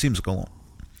 but it seems like a lot.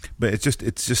 But it's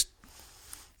just.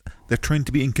 They're trying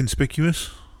to be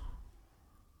inconspicuous,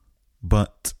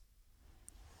 but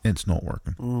it's not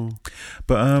working. Mm.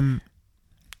 But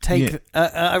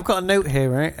I've got a note here.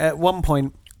 Right, at one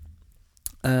point,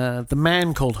 the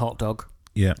man called Hot Dog,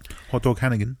 Hot Dog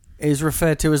Hannigan, is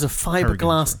referred to as a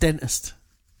fiberglass dentist.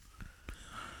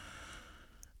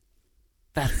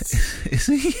 That's is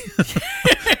he?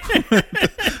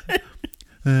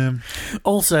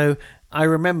 Also, I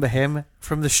remember him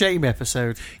from the Shame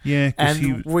episode. Yeah,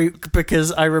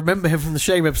 because I remember him from the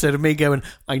Shame episode of me going,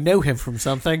 I know him from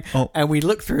something, and we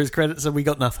looked through his credits and we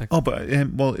got nothing. Oh, but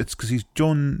it's because he's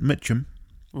John Mitchum,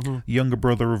 younger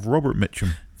brother of Robert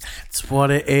Mitchum. That's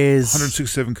what it is.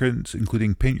 167 credits,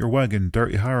 including Paint Your Wagon,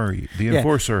 Dirty Harry, The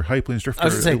Enforcer, High Plains Drifter.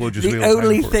 The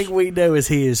only thing we know is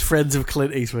he is friends of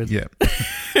Clint Eastwood. Yeah.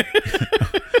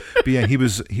 But yeah, he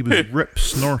was Rip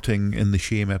snorting in the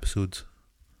Shame episodes.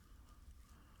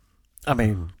 I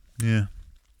mean, yeah.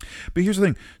 But here's the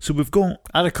thing. So we've got.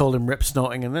 I'd have called him Rip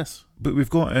snorting in this. But we've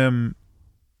got. No,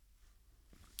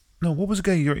 what was the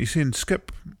guy you're saying?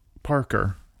 Skip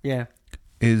Parker. Yeah.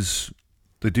 Is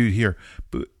the dude here?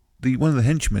 But one of the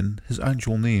henchmen, his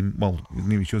actual name, well, the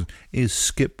name he chose is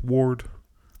Skip Ward.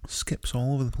 Skips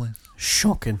all over the place.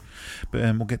 Shocking. But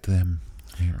we'll get to them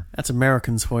Here. That's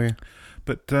Americans for you.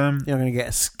 But you're not going to get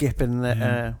a skip in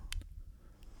the.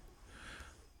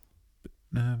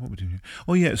 Yeah. What we doing here?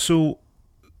 Oh yeah, so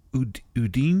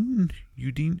Undine.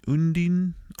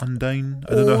 I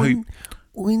don't know how.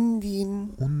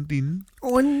 Undine.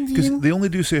 Because they only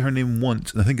do say her name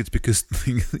once, and I think it's because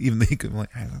even they could like,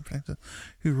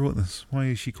 who wrote this? Why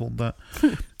is she called that?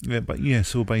 But yeah,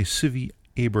 so by Sivi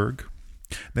Aberg.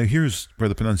 Now here's where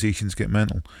the pronunciations get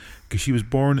mental, because she was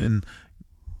born in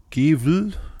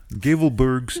Gävleborgs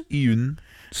Ön,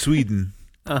 Sweden.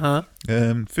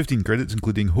 15 credits,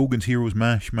 including Hogan's Heroes,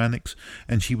 MASH, Mannix,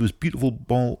 and she was beautiful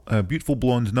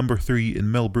blonde number 3 in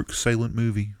Mel Brooks' silent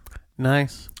movie.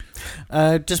 Nice.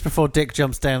 Just before Dick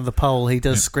jumps down the pole, he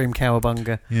does scream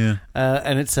cowabunga. Yeah.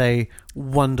 And it's a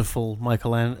wonderful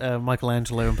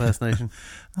Michelangelo impersonation.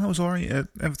 That was alright.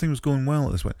 Everything was going well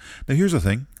at this point. Now here's the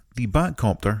thing. The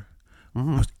Batcopter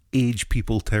must age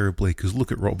people terribly, because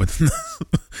look at Robin.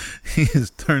 He has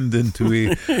turned into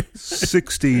a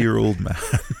 60-year-old man.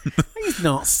 He's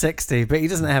not 60, but he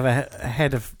doesn't have a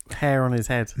head of hair on his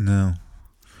head. No.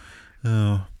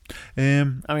 Oh. I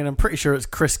mean, I'm pretty sure it's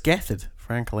Chris Gethard,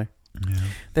 frankly. Yeah.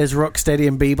 There's Rocksteady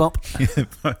and Bebop. Yeah,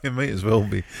 it might as well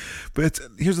be. But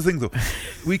here's the thing, though.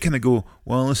 We kind of go,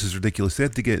 well, this is ridiculous. They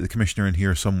had to get the commissioner in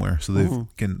here somewhere, so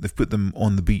they've put them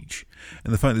on the beach.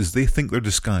 And the fact is, they think they're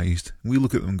disguised. We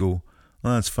look at them and go,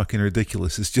 well, that's fucking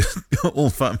ridiculous. It's just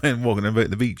old fat men walking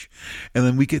about the beach. And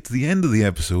then we get to the end of the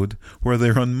episode where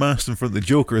they're unmasked in front of the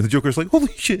Joker, and the Joker's like,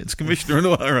 holy shit, it's Commissioner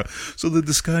O'Hara. So the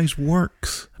disguise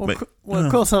works. Well,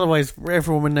 of course, otherwise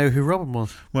everyone would know who Robin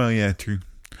was. Well, yeah, true.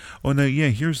 Oh, now, yeah,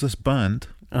 here's this band.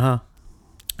 The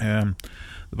band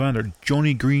are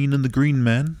Johnny Green and the Green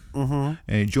Men.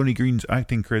 Johnny Green's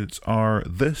acting credits are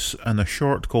this and a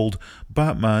short called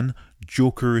Batman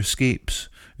Joker Escapes,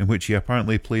 in which he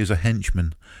apparently plays a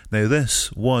henchman. Now,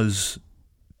 this was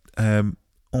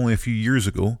only a few years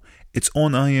ago. It's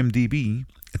on IMDb.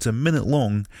 It's a minute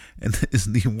long, and it is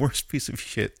the worst piece of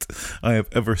shit I have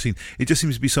ever seen. It just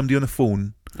seems to be somebody on a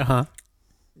phone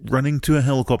running to a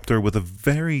helicopter with a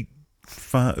very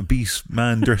fat, obese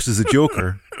man dressed as a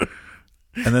Joker,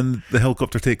 and then the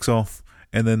helicopter takes off,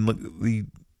 and then the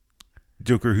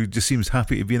Joker, who just seems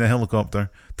happy to be in a helicopter,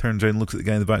 turns around and looks at the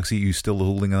guy in the back seat who's still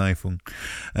holding an iPhone.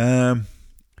 And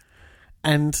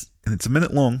it's a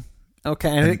minute long.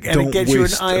 Okay, and it gets you an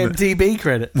IMDb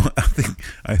credit. Well,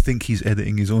 I think he's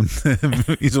editing his own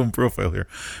his own profile here,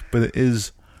 but it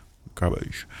is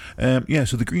garbage. So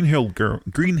the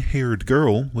green-haired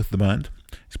girl with the band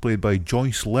is played by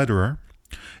Joyce Lederer.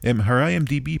 Her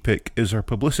IMDb pick is her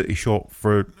publicity shot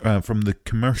from the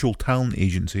Commercial Talent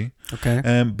Agency. Okay.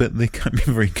 But they can't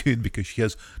be very good because she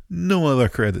has no other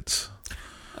credits.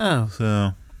 Oh.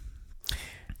 So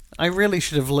I really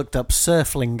should have looked up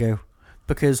surf lingo,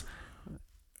 because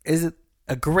is it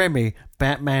a Grammy?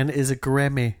 Batman is a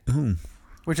Grammy. Ooh.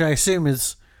 Which I assume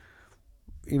is,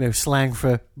 slang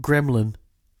for gremlin,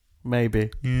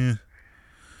 maybe. Yeah.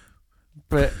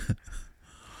 But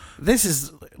this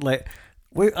is like,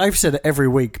 I've said it every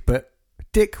week, but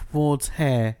Dick Ward's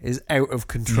hair is out of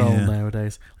control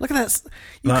nowadays. Look at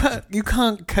that. You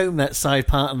can't comb that side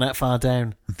part and that far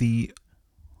down. The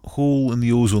hole in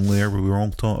the ozone layer we were all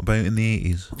taught about in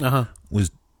the 80s was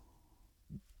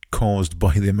caused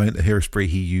by the amount of hairspray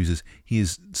he uses. He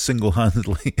is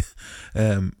single-handedly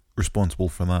responsible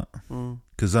for that.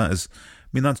 Because that's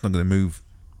not going to move.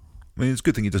 I mean, it's a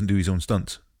good thing he doesn't do his own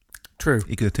stunts. True.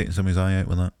 He could have taken somebody's eye out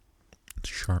with that. It's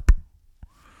sharp.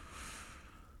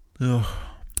 Ugh.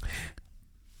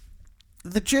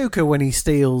 The Joker, when he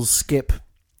steals Skip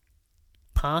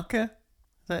Parker,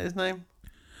 is that his name?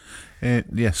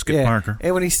 Skip Parker.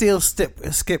 When he steals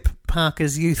Skip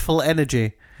Parker's youthful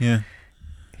energy,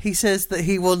 he says that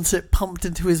he wants it pumped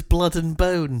into his blood and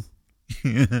bone.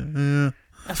 Yeah.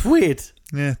 That's weird.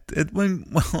 Yeah.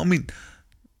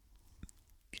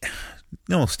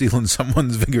 Stealing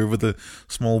someone's vigor with a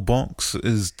small box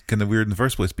is kind of weird in the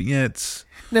first place. But yeah, it's...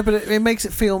 No, but it makes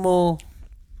it feel more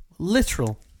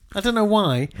literal. I don't know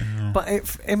why, but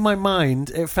in my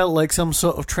mind, it felt like some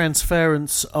sort of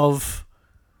transference of,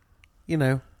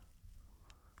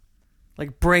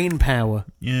 like brain power.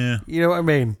 Yeah. You know what I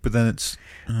mean? But then it's...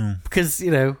 Because,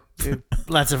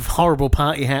 that's a horrible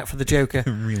party hat for the Joker. It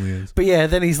really is. But yeah,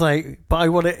 then he's like, but I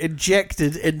want it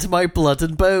injected into my blood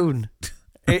and bone.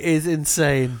 It is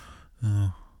insane.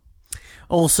 Oh.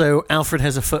 Also, Alfred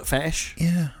has a foot fetish.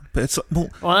 Yeah, but it's...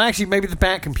 Well, actually, maybe the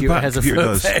Batcomputer has a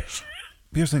foot fetish.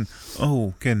 Here's the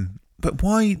thing. Ken, but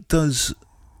why was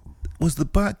the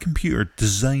Batcomputer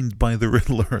designed by the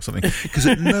Riddler or something? Because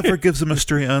it never gives him a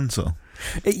straight answer.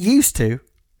 It used to.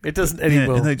 It doesn't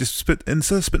anymore. And they just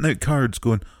instead of spitting out cards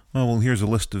going, oh, well, here's a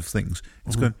list of things.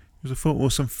 It's going, here's a photo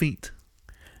of some feet.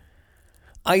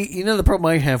 The problem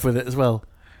I have with it as well.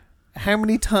 How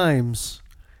many times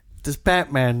does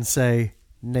Batman say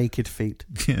naked feet?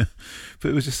 Yeah. But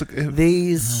it was just like...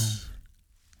 These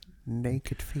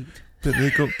naked feet. But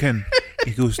they got Ken.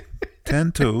 He goes,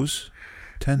 10 toes,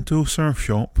 10 toe surf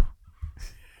shop.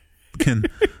 Ken,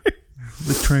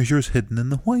 the treasure's hidden in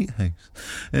the White House.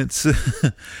 It's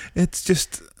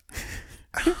just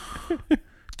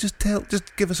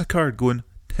give us a card going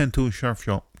 10 toe surf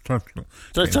shop.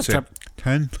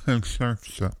 10 toe surf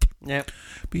shop. Yep.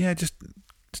 But yeah, just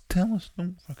tell us.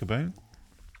 Don't fuck about.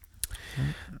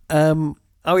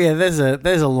 Oh yeah, there's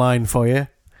a line for you.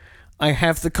 I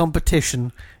have the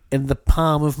competition in the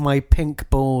palm of my pink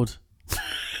board.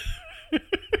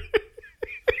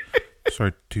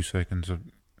 Sorry, 2 seconds.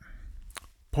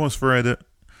 Pause for edit.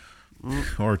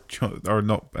 Or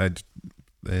not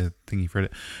thingy for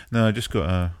edit. No, I just got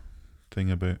a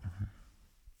thing about...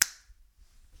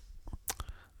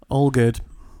 All good.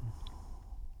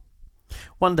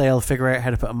 One day I'll figure out how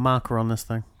to put a marker on this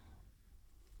thing.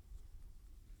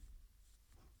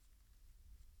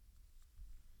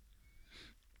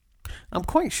 I'm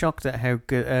quite shocked at how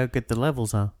good the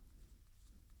levels are.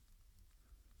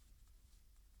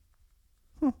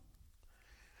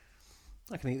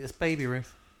 I can eat this baby,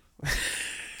 Ruth.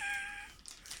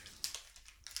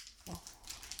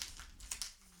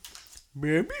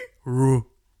 Baby?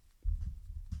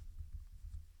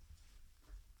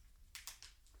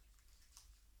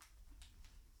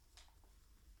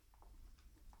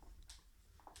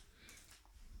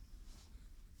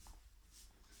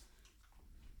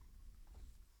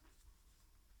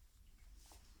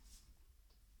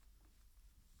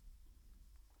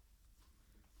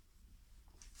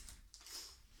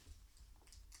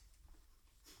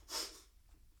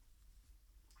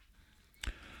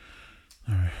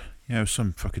 Yeah,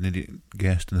 some fucking idiot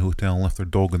guest in the hotel left their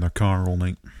dog in their car all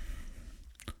night.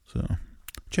 So,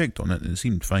 checked on it and it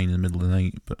seemed fine in the middle of the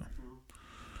night, but a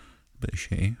bit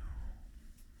shitty.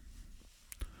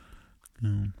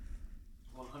 No.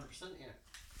 100%,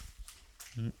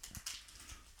 yeah.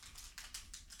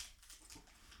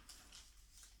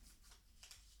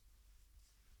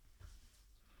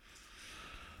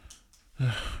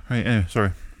 Right, anyway,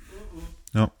 sorry.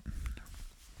 No.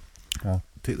 I'll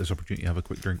take this opportunity to have a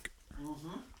quick drink.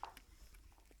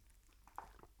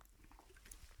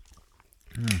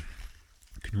 You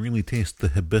can really taste the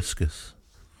hibiscus.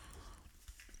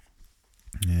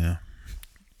 Yeah.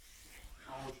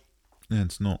 Yeah,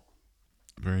 it's not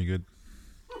very good.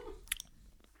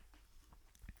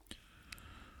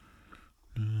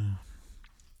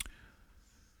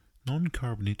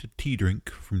 Non-carbonated tea drink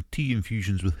from tea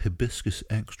infusions with hibiscus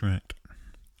extract.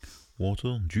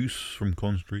 Water, juice from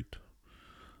concentrate.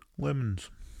 Lemons.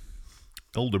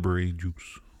 Elderberry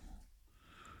juice.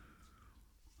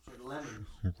 Lemons.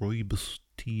 Rooibos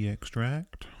tea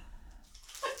extract.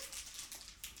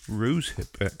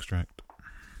 Rosehip extract.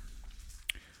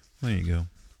 There you go.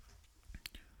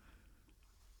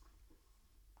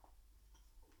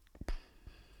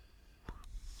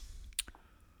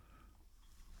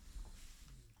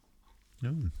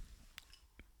 No.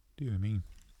 Dear me.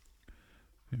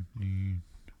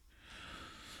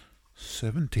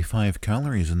 75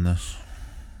 calories in this.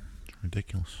 It's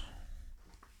ridiculous.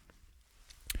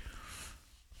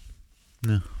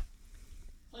 No.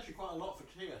 It's actually quite a lot for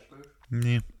tea, I suppose.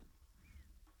 Yeah.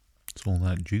 It's all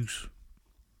that juice.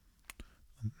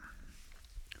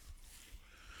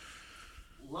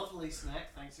 Lovely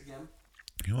snack, thanks again.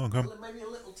 You're welcome. Maybe a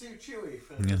little too chewy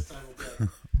for this time of day.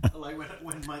 I like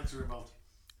when mics are involved.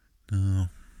 No.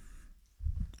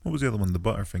 What was the other one? The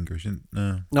Butterfingers?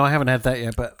 No. No, I haven't had that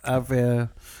yet, but I've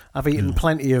eaten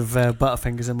plenty of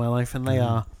Butterfingers in my life, and they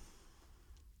are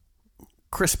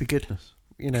crispy goodness.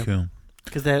 You know, cool.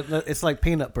 Because it's like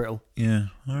peanut brittle. Yeah.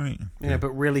 All right. You know, but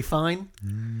really fine,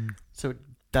 so it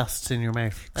dusts in your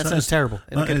mouth. That sounds terrible.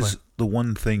 In a good way. The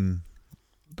one thing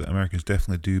that Americans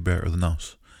definitely do better than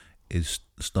us is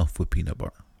stuff with peanut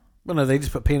butter. Well, no, they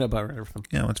just put peanut butter in everything.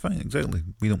 Yeah, that's fine. Exactly.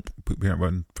 We don't put peanut butter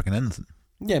in fucking anything.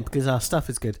 Yeah, because our stuff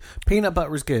is good. Peanut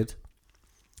butter is good,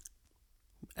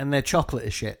 and their chocolate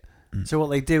is shit. So what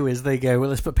they do is they go, well,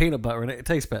 let's put peanut butter in it. It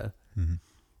tastes better. Mm-hmm.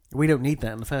 We don't need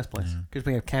that in the first place because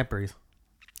we have Cadbury's.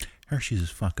 Hershey's is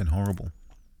fucking horrible.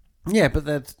 Yeah,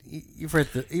 but you've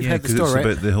heard the story,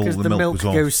 right? Because the milk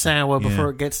goes sour before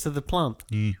it gets to the plant.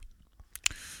 Yeah.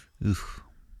 Ugh.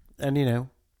 And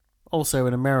also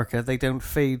in America, they don't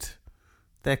feed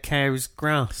their cows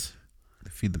grass.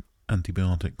 They feed them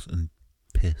antibiotics and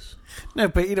piss. No,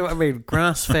 but you know what I mean?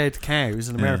 Grass-fed cows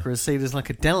in America are seen as like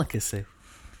a delicacy.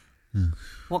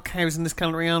 What cows in this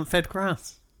country aren't fed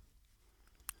grass?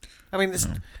 I mean, just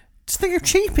think how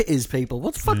cheap it is, people.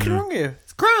 What's fucking wrong here?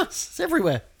 It's grass. It's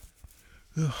everywhere.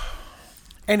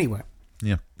 Anyway.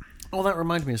 Yeah. Oh, that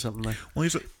reminded me of something, though. Well,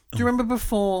 do you remember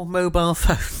before mobile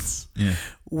phones? Yeah.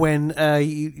 When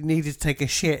you needed to take a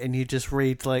shit and you just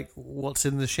read, like, what's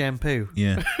in the shampoo?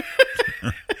 Yeah.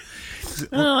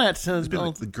 That sounds a bit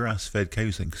like the grass-fed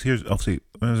cows thing. Because here's, obviously,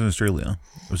 when I was in Australia,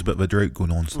 there was a bit of a drought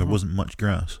going on, so there wasn't much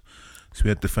grass. So we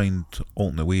had to find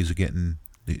alternate ways of getting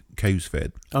the cows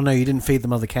fed. Oh, no, you didn't feed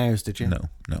them other cows, did you? No.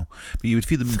 But you would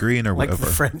feed them grain or whatever. Like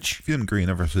the French. Feed them grain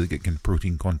or whatever so they get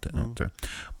protein content.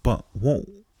 But what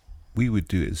we would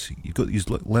do is, you've got these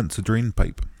lengths of drain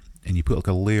pipe, and you put like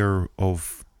a layer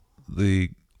of the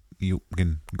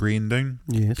grain down.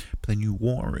 Yes. But then you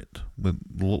water it with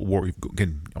the little water you've got.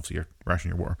 Again, obviously you're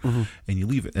rationing your water, and you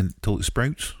leave it until it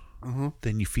sprouts.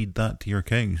 Then you feed that to your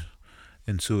cows,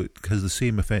 and so it has the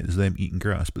same effect as them eating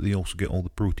grass, but they also get all the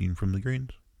protein from the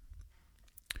grains.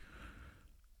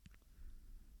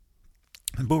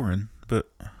 And boring, but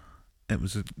it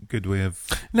was a good way of.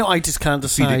 No, I just can't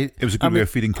decide. It was a good way of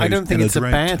feeding cows. I don't think in it's a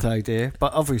drought. bad idea,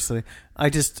 but obviously,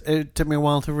 it took me a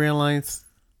while to realise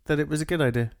that it was a good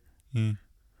idea. Yeah.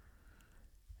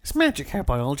 It's magic how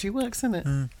biology works, isn't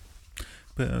it?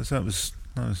 But that was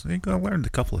I learned a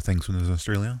couple of things when I was in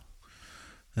Australia.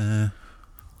 That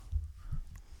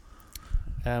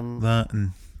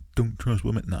and don't trust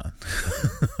women. Nah.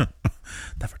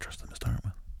 Never trust them to start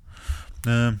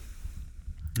with.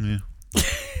 Yeah.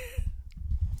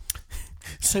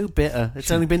 So bitter.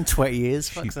 It's only been 20 years.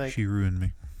 Fuck's sake. She ruined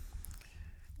me.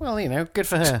 Well, good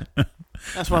for her.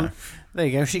 That's one. There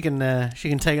you go. She can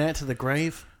take that to the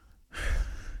grave.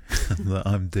 That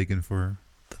I'm digging for her.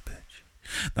 The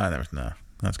bitch. Nah.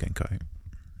 That's getting cut out.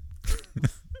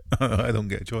 I don't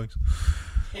get a choice.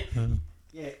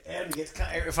 Yeah, it only gets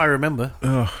cut out if I remember.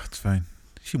 Oh, it's fine.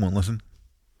 She won't listen.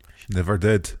 She never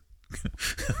did.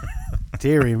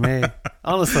 Dearie me.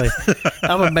 Honestly,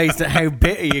 I'm amazed at how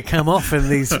bitter you come off in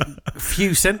these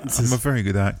few sentences. I'm a very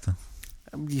good actor.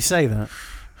 You say that.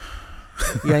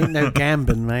 You ain't no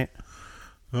Gambin, mate.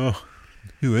 Oh,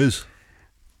 who is?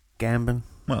 Gambin.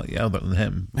 Well, yeah, other than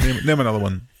him. Name another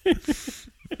one.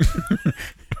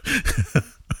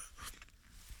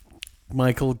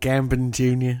 Michael Gambin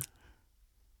Jr.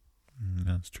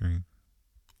 That's true.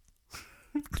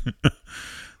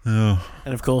 Oh.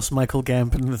 And of course, Michael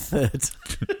Gambin III.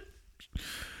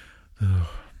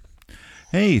 Oh.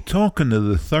 Hey, talking to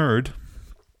the third,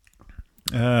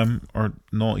 or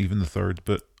not even the third,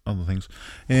 but other things.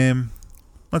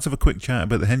 Let's have a quick chat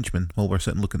about the Henchman while we're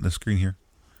sitting looking at the screen here.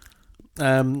 Do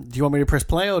you want me to press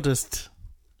play or just?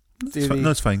 No,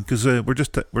 it's fine because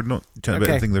we're not chatting about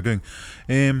anything they're doing.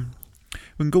 We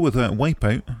can go with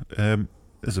Wipeout.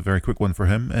 This is a very quick one for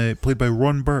him. Played by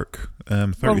Ron Burke.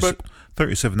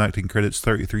 37 acting credits,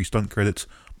 33 stunt credits.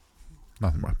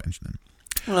 Nothing worth mentioning.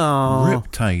 Aww.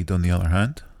 Riptide, on the other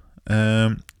hand,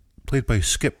 played by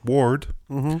Skip Ward.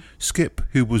 Mm-hmm. Skip,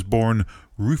 who was born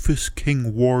Rufus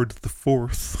King Ward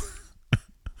IV.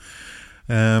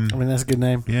 That's a good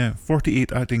name. Yeah,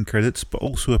 48 acting credits, but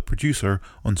also a producer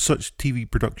on such TV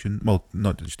production. Well,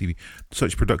 not just TV,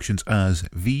 such productions as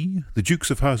V, The Dukes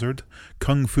of Hazzard,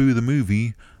 Kung Fu the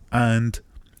Movie, and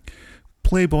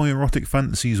Playboy Erotic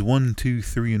Fantasies 1, 2,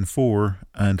 3, and 4,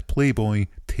 and Playboy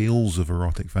Tales of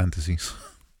Erotic Fantasies.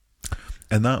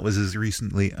 And that was as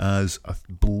recently as, I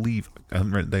believe, I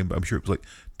haven't written it down, but I'm sure it was like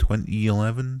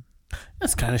 2011.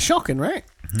 That's kind of shocking, right?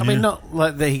 Yeah. I mean, not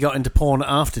like that he got into porn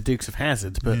after Dukes of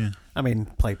Hazzard, but I mean,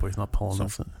 Playboy's not porn.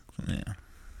 So, yeah.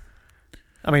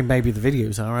 I mean, maybe the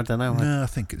videos are. I don't know. No, I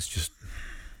think it's just.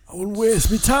 I wouldn't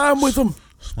waste my time with them.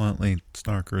 Slightly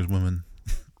starker as women.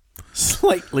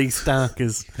 Slightly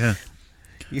starkers. Yeah.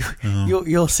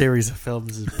 Your series of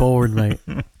films is boring, mate.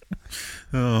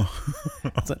 Oh.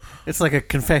 It's like a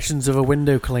Confessions of a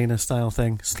Window Cleaner style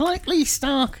thing. Slightly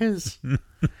starkers.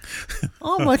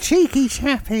 I'm a cheeky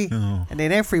chappy. Oh. And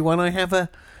in every one I have a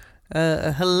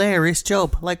hilarious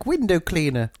job, like window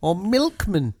cleaner or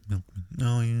milkman.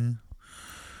 Oh, yeah.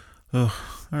 Oh,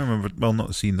 I remember, well,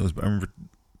 not seeing those, but I remember,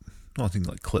 I think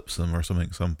like clips them or something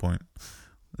at some point.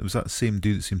 It was that same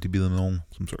dude that seemed to be them all,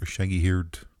 some sort of shaggy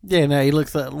haired. Yeah, no, he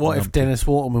looks like, what if Dennis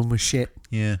Waterman was shit?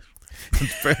 Yeah.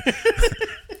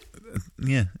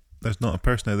 Yeah, there's not a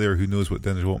person out there who knows who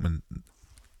Dennis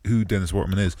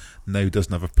Waterman is, now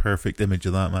doesn't have a perfect image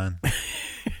of that man.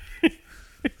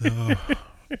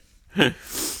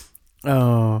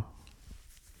 Oh,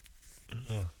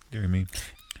 dear me.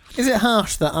 Is it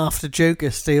harsh that after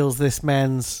Joker steals this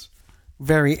man's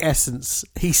very essence,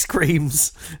 he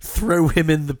screams, "Throw him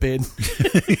in the bin."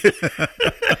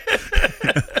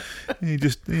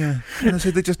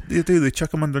 They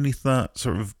chuck him underneath that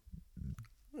sort of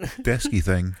desky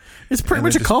thing. It's pretty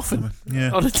much a coffin.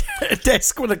 Yeah. On a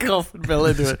desk with a coffin built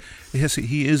into it. Yes,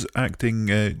 he is acting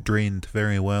drained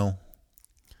very well.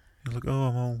 He's like, I'm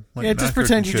all like, yeah, just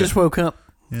pretend you just woke up.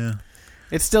 Yeah.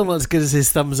 It's still not as good as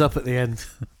his thumbs up at the end.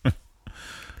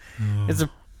 It's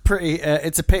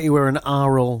a pity we're an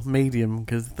aural medium,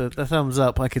 because the thumbs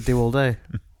up I could do all day.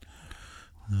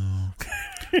 No.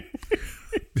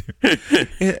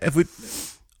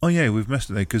 We've missed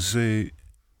it now because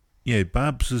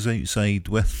Babs is outside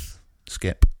with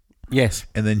Skip. Yes.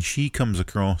 And then she comes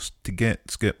across to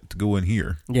get Skip to go in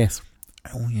here. Yes.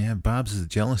 Oh yeah, Babs is a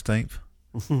jealous type.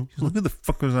 She's like, who the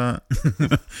fuck was that?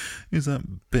 Who's that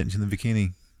bitch in the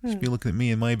bikini? She'd be looking at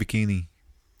me in my bikini.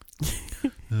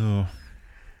 Oh.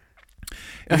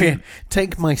 Okay,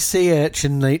 take my sea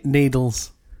urchin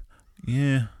needles.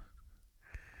 Yeah.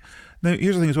 Now,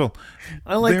 here's the thing as well.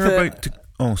 I like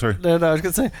Oh, sorry. No, I was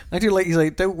going to say, I do like you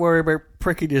say, don't worry about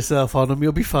pricking yourself on them,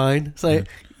 you'll be fine. So,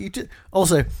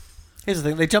 also, here's the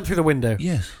thing, they jump through the window.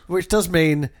 Yes. Which does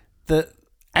mean that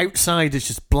outside is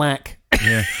just black.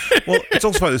 Yeah. Well, it's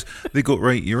also like this. They go,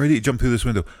 right, you're ready to jump through this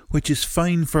window, which is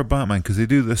fine for Batman, because they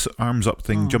do this arms up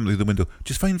thing, jump through the window.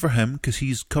 Just fine for him, because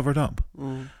he's covered up.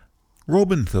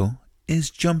 Robin, though, is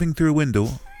jumping through a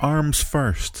window, arms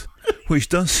first, which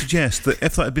does suggest that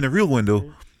if that had been a real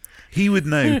window, he would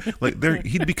now,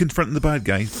 he'd be confronting the bad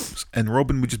guys, and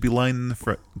Robin would just be lying on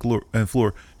the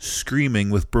floor, screaming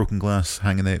with broken glass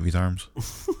hanging out of his arms.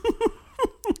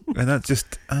 And that's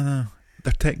just, I don't know,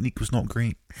 their technique was not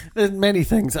great. There's many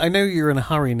things. I know you're in a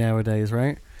hurry nowadays,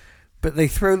 right? But they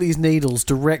throw these needles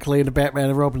directly into Batman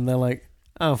and Robin, and they're like,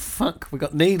 oh, fuck, we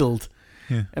got needled.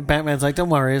 Yeah. And Batman's like, don't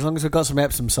worry, as long as we've got some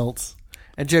Epsom salts.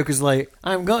 And Joker's like,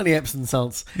 I haven't got any Epsom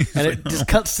salts. And it just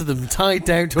cuts to them tied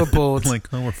down to a board.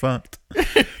 Like, we're fucked.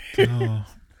 Now,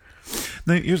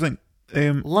 here's the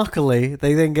thing. Luckily,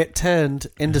 they then get turned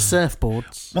into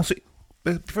surfboards. Well, see,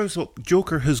 first of all,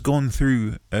 Joker has gone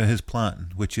through his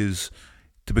plan, which is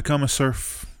to become a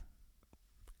surf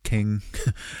king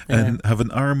and have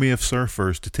an army of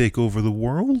surfers to take over the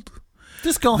world.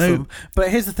 Just Gotham. But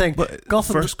here's the thing.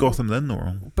 Gotham, first Gotham, then the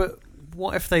world. But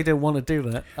what if they don't want to do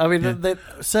that? I mean, the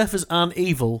surfers aren't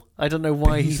evil. I don't know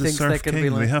why he thinks they're going to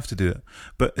be like... They have to do it.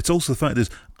 But it's also the fact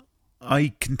is,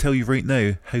 I can tell you right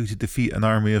now how to defeat an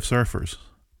army of surfers.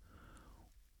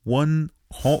 One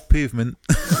hot pavement,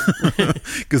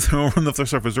 because they're all enough their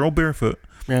surfers, they're all barefoot,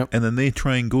 and then they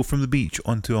try and go from the beach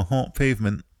onto a hot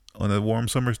pavement on a warm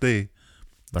summer's day.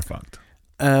 They're fucked.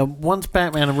 Once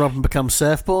Batman and Robin become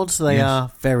surfboards, they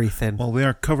are very thin. Well, they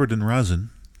are covered in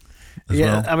resin.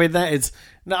 Well. I mean that is.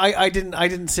 No, I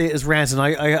didn't see it as resin.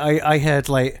 I heard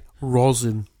like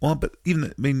rosin. Well, but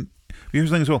even here's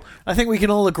the thing as well. I think we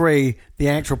can all agree the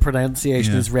actual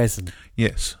pronunciation is resin.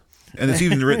 Yes. And it's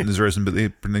even written as resin, but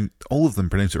all of them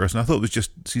pronounce it resin. I thought it was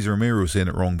just Cesar Romero saying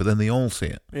it wrong, but then they all say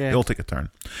it. Yeah. They all take a turn.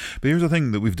 But here's the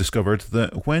thing that we've discovered,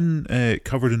 that when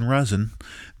covered in resin,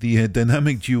 the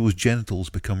dynamic duo's genitals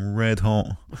become red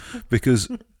hot. Because,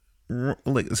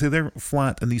 say they're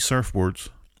flat in these surfboards,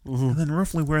 and then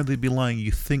roughly where they'd be lying,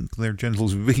 you think their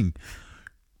genitals would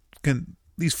be.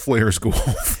 These flares go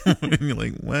off. And you're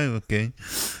like, wow, okay.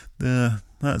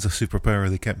 That's a superpower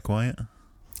they kept quiet.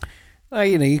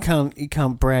 You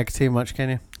can't brag too much, can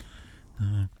you?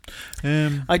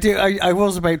 I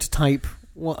was about to type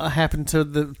what happened to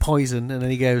the poison, and then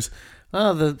he goes,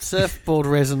 the surfboard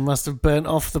resin must have burnt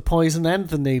off the poison and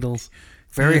the needles.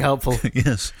 Very helpful.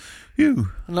 Yes. Phew.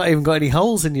 Not even got any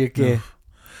holes in your gear.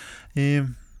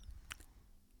 And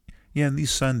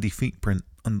these sandy footprints.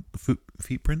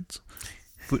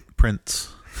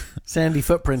 Sandy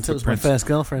footprints. It was my first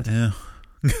girlfriend. Yeah.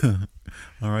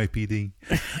 R.I.P.D.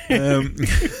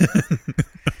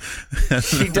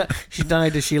 She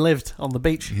died as she lived on the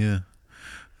beach. Yeah.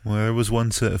 Well, there was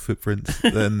one set of footprints,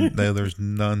 then now there's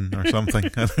none or something.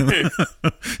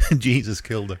 Jesus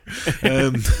killed her.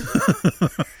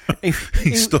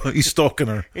 He's stalking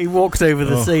her. He walked over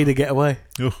the sea to get away.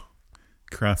 Oh,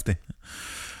 crafty.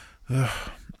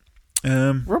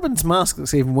 Robin's mask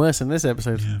looks even worse in this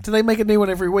episode. Yeah. Do they make a new one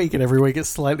every week, and every week it's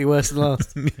slightly worse than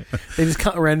last? Yeah. They just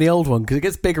cut around the old one because it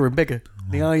gets bigger and bigger.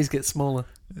 The eyes get smaller.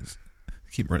 They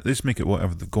just make it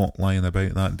whatever they've got lying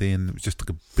about that day, and it was just like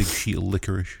a big sheet of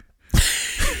licorice.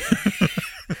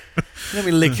 Let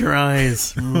me lick your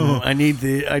eyes. I need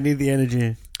the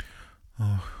energy.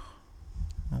 Oh,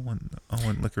 I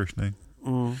want licorice now.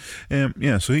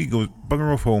 So he goes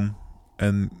bugger off home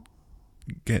and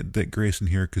get Dick Grayson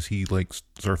here because he likes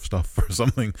surf stuff or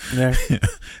something. Yeah.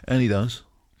 And he does.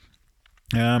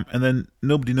 And then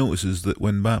nobody notices that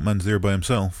when Batman's there by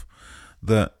himself,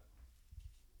 that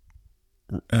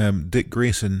Dick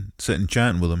Grayson sitting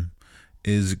chatting with him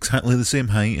is exactly the same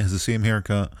height, has the same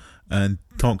haircut, and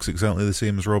talks exactly the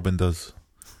same as Robin does.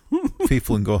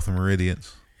 People in Gotham are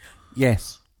idiots.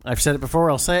 Yes. I've said it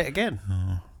before, I'll say it again.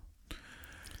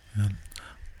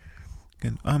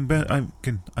 I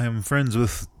am friends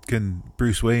with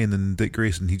Bruce Wayne and Dick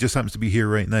Grayson. He just happens to be here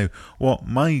right now. What,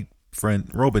 my friend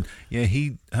Robin? Yeah,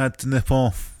 he had to nip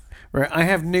off. Right, I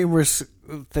have numerous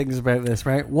things about this,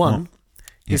 right? One,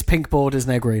 his pink board is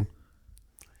now green.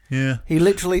 Yeah. He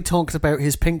literally talked about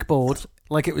his pink board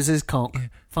like it was his cock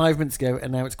 5 minutes ago,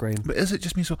 and now it's green. But is it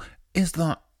just me? So, is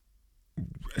that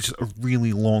just a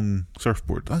really long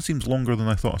surfboard? That seems longer than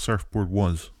I thought a surfboard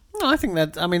was. No, I think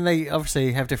that. I mean, they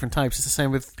obviously have different types. It's the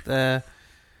same with.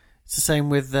 It's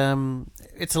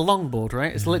a longboard,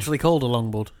 right? It's literally called a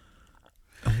longboard.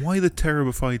 And why the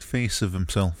terrified face of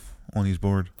himself on his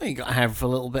board? Well, you got to have a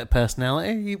little bit of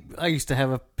personality. I used to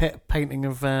have a pet painting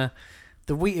of the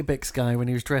Weetabix guy when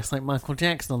he was dressed like Michael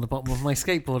Jackson on the bottom of my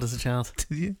skateboard as a child.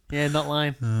 Did you? Yeah, not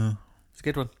lying. It's a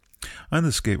good one. I had a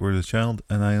skateboard as a child,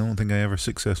 and I don't think I ever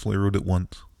successfully rode it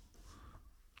once.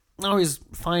 I was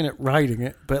fine at riding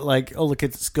it, but like all the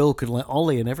kids at school could like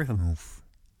ollie and everything. Oof.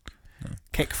 No.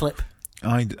 Kick flip.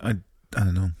 I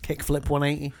don't know. Kick flip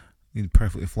 180. Need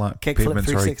perfectly flat Kick flip pavements.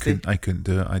 360. I couldn't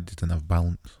do it. I just didn't have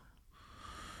balance.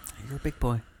 You're a big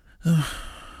boy.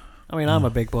 I mean, I'm a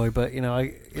big boy, but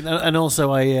and also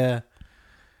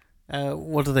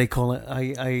what do they call it?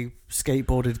 I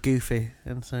skateboarded goofy,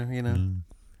 and so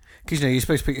because you're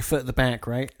supposed to put your foot at the back,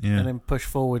 right? Yeah. And then push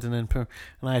forward, and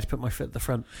I had to put my foot at the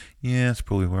front. Yeah, that's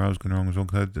probably where I was going wrong as well.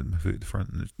 Because I did my foot at the front,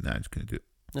 and I just couldn't do it.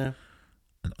 Yeah.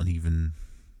 And uneven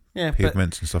but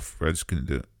pavements and stuff. I just couldn't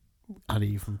do it.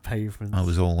 Uneven pavements. I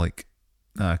was all like,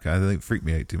 I think it freaked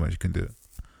me out too much. I couldn't do it.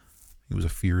 It was a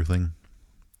fear thing.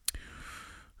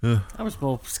 I was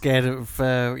more scared of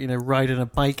riding a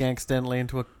bike accidentally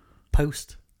into a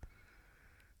post,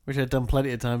 which I'd done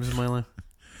plenty of times in my life.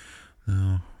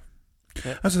 No.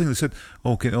 Yeah. That's the thing they said.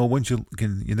 Once you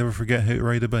never forget how to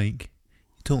ride a bike.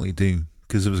 You totally do,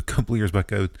 because it was a couple of years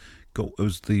back. It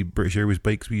was the British Airways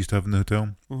bikes we used to have in the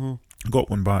hotel. Mm-hmm. I got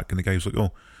one back, and the guy was like,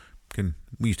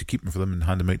 we used to keep them for them and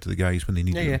hand them out to the guys when they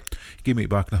needed them. He gave me it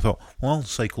back, and I thought, well, I'll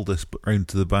cycle this round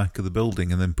to the back of the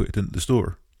building and then put it into the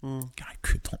store. I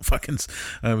could not fucking.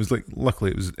 I was like,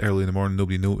 luckily it was early in the morning,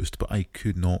 nobody noticed, but I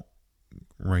could not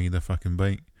ride a fucking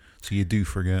bike. So you do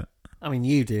forget. I mean,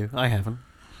 you do. I haven't.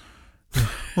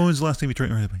 When was the last time you tried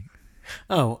to ride a bike?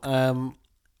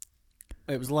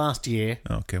 It was last year.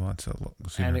 Okay, well that's a lot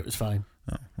sooner. And it was fine.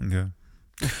 Oh, okay.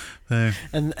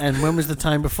 And when was the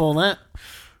time before that?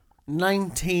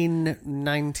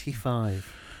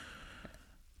 1995.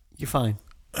 You're fine.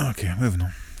 Okay, moving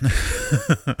on.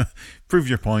 Prove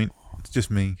your point. It's just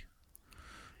me.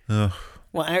 Well,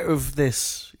 out of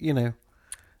this,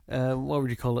 what would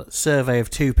you call it? Survey of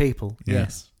two people. Yeah.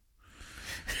 Yes.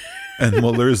 And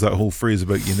there is that whole phrase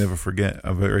about you never forget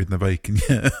about riding a bike, and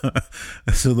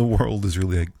so the world is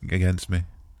really against me.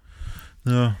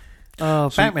 No. Oh,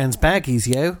 so, Batman's baggies,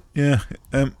 yo. Yeah.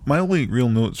 My only real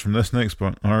notes from this next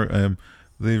part are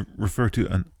they refer to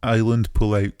an island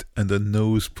pull-out and a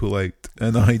nose pull-out,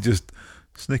 and I just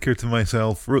snickered to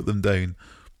myself, wrote them down.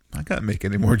 I can't make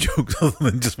any more jokes other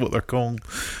than just what they're called.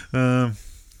 Yeah.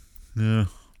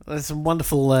 There's some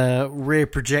wonderful rear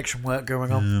projection work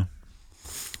going on. Yeah.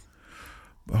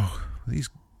 Oh, these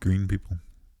green people.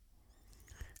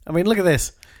 I mean, look at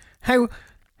this. How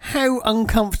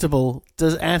uncomfortable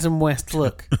does Adam West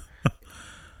look?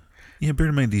 Yeah, bear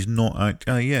in mind he's not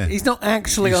he's not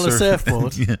actually on a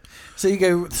surfboard. Yeah. So you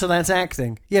go, so that's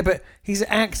acting. Yeah, but he's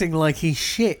acting like he's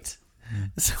shit.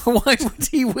 So why would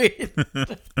he win?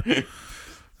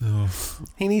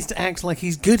 He needs to act like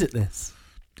he's good at this.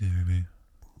 Dear me.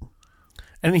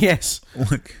 And yes,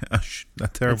 look, a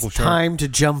terrible it's shark. Time to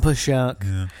jump a shark.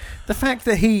 Yeah. The fact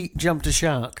that he jumped a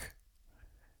shark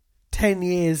 10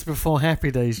 years before Happy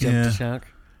Days jumped a shark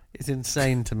is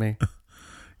insane to me.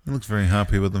 He looks very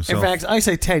happy with himself. In fact, I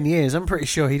say 10 years. I'm pretty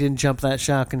sure he didn't jump that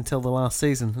shark until the last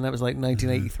season, and that was like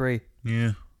 1983.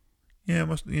 Yeah. Yeah, it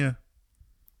must. Yeah.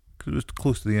 Because it was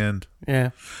close to the end. Yeah.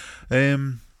 But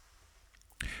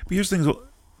here's the thing.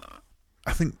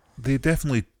 I think they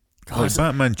definitely.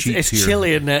 Batman cheats here. It's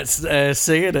chilly in that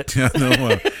seeing it. Yeah,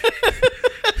 no,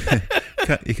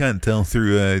 you can't tell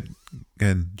through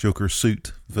Joker's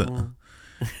suit, but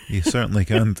you certainly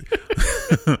can't.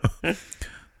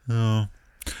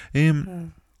 Here's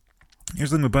the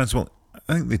thing with Batman. Well,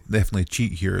 I think they definitely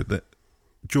cheat here that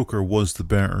Joker was the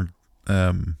better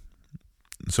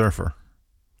surfer,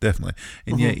 definitely,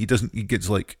 and yet he doesn't. He gets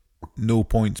like no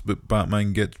points, but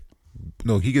Batman gets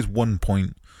he gets 1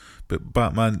 point. But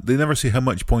Batman, they never say how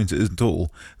much points it is in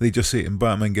total. They just say, and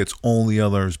Batman gets all the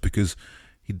others because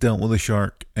he dealt with a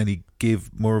shark and he gave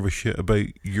more of a shit about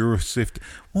your safety.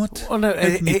 What? Well, no,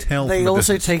 they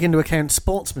also take into account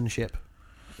sportsmanship,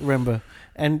 remember?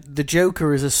 And the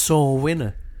Joker is a sore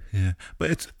winner. Yeah, but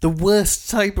it's the worst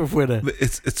type of winner. But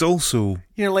it's also,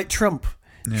 like Trump.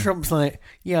 Yeah. Trump's like,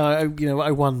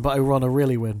 I won, but I want to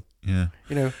really win. Yeah.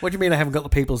 What do you mean I haven't got the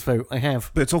people's vote? I have.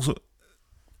 But it's also,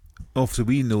 obviously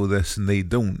we know this and they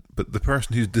don't, but the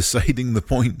person who's deciding the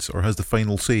points or has the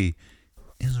final say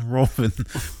is Robin,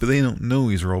 but they don't know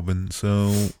he's Robin,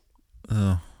 so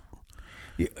I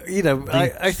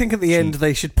think at the end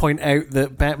they should point out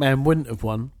that Batman wouldn't have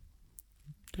won.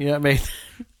 You know what I mean?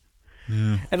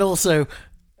 Yeah. And also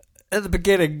at the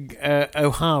beginning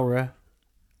O'Hara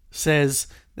says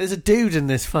there's a dude in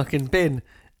this fucking bin.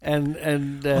 And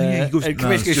Commissioner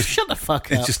goes, shut the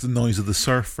fuck up. It's just the noise of the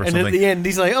surf or and something. And at the end,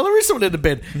 he's like, there is someone in the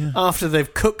bin. Yeah. After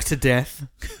they've cooked to death.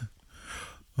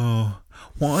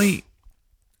 Why?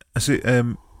 I say,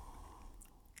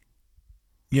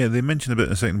 they mention a bit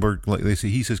in a second word, like they say,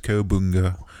 he says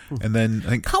cowabunga, and then I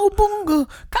think cowabunga.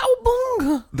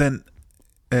 Then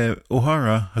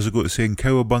O'Hara has a go to saying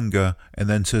cowabunga, and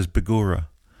then says begora.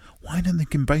 Why didn't they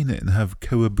combine it and have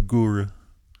cowabugora?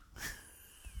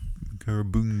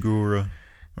 Cowabungora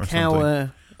or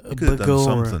something. Could have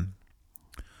done something.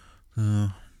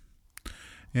 Got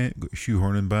a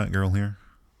shoehorning Batgirl here.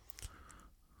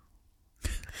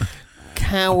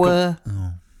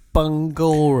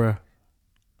 Cowabungora.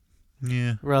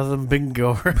 Yeah. Rather than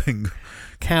Bingora.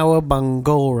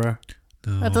 Cowabungora.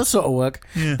 That does sort of work.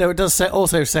 Yeah. Though it does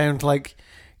also sound like,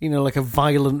 like a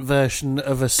violent version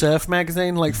of a surf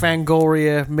magazine, like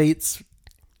Fangoria meets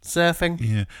surfing.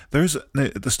 Yeah. Now,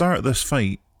 at the start of this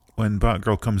fight, when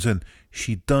Batgirl comes in,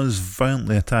 she does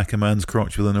violently attack a man's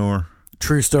crotch with an oar.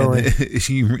 True story.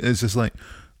 It's just like,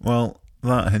 well,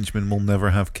 that henchman will never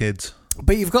have kids.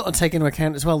 But you've got to take into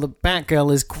account as well that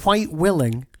Batgirl is quite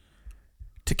willing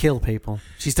to kill people.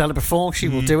 She's done it before. She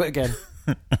will do it again.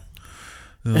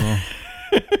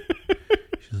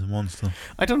 She's a monster.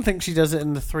 I don't think she does it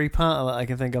in the 3-parter that I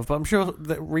can think of, but I'm sure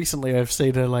that recently I've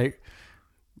seen her like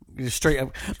straight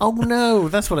up. Oh no,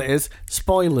 that's what it is.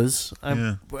 Spoilers.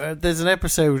 There's an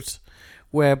episode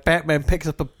where Batman picks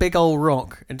up a big old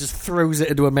rock and just throws it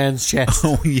into a man's chest.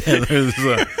 Oh yeah, there's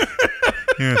that.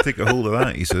 Here, take a hold of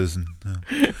that, he says. And,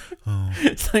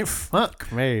 It's like,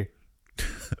 fuck me.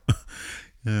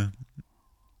 Yeah.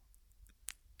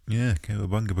 Yeah,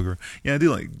 cowabunga bugger. Yeah, I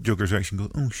do like Joker's reaction. Go,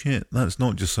 oh shit, that's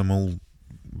not just some old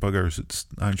buggers. It's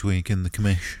actually in the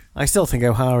commish. I still think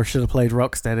O'Hara should have played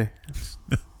Rocksteady.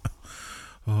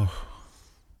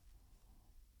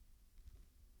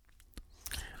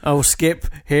 Oh, Skip!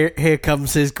 Here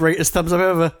comes his greatest thumbs up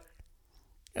ever.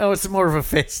 Oh, it's more of a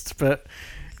fist, but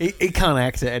he can't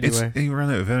act it anyway. He ran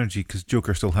out of energy because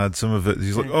Joker still had some of it.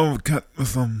 He's like, oh, cut my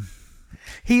thumb.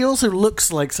 He also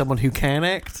looks like someone who can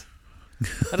act.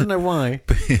 I don't know why.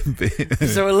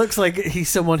 So it looks like he's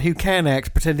someone who can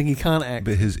act, pretending he can't act.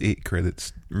 But his 8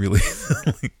 credits, really.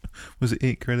 Was it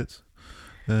 8 credits?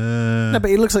 No, but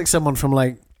he looks like someone from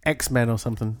like X-Men or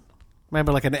something.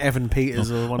 Remember, like an Evan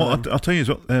Peters or one of them. I'll tell you as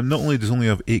well, not only does he only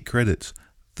have 8 credits,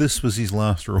 this was his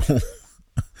last role.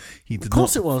 Of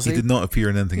course it was. He did not appear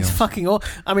in anything else. He's fucking awful.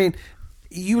 I mean,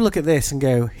 you look at this and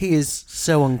go, he is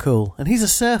so uncool. And he's a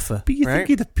surfer, but you right? think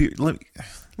he'd appear...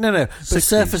 No, but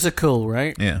 60s. Surfers are cool,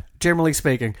 right? Yeah. Generally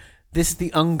speaking. This is the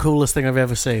uncoolest thing I've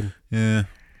ever seen. Yeah.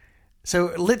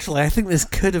 So, literally, I think this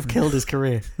could have killed his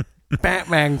career.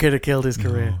 Batman could have killed his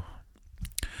career.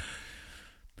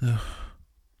 No.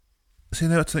 See,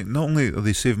 now it's like, not only are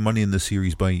they saving money in the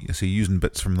series by, using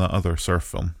bits from that other surf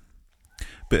film,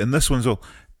 but in this one as well,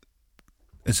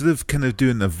 instead of kind of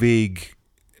doing a vague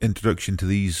introduction to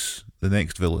the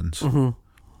next villains,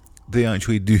 they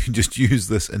actually do just use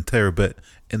this entire bit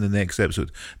in the next episode.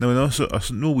 Now, and also, I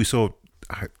know we saw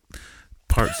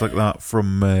parts like that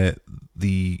from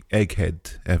the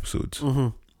Egghead episodes,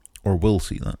 or will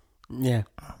see that. Yeah.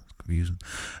 Oh, it's confusing.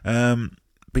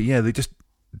 But yeah, they just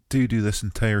do this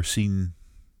entire scene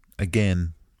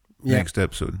again next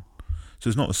episode. So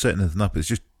it's not setting anything up.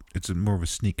 It's more of a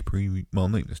sneak preview. Well,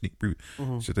 not even a sneak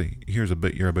preview. So here's a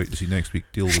bit you're about to see next week.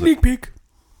 Deal with sneak peek.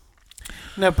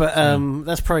 No, but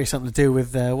that's probably something to do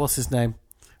with what's his name,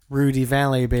 Rudy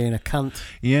Valley being a cunt.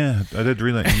 Yeah, I did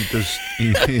realise he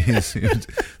is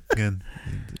again.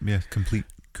 Yeah, complete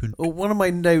cunt. Well, one of my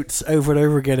notes over and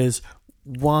over again is,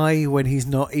 why, when he's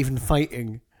not even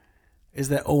fighting, is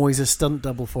there always a stunt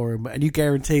double for him? And you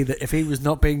guarantee that if he was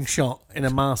not being shot in a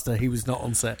master, he was not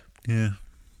on set. Yeah.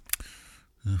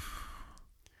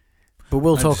 But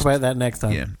we'll talk about that next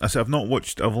time. Yeah. I said I've not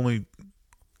watched. I've only.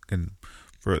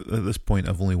 At this point,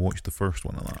 I've only watched the first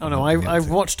one of that. Oh no, I've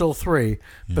watched all three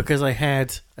because I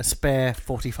had a spare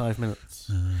 45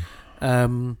 minutes.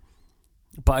 But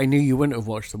I knew you wouldn't have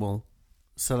watched them all,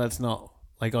 so that's not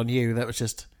like on you. That was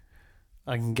just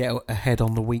I can get ahead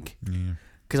on the week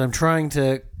because I'm trying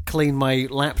to clean my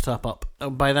laptop up.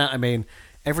 And by that I mean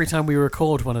every time we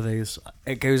record one of these,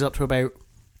 it goes up to about.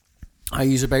 I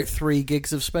use about 3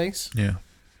 gigs of space. Yeah.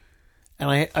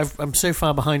 And I'm so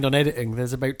far behind on editing.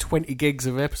 There's about 20 gigs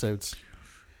of episodes.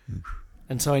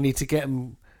 And so I need to get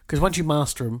them... Because once you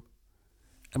master them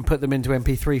and put them into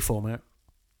MP3 format,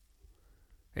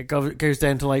 it goes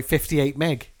down to like 58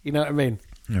 meg. You know what I mean?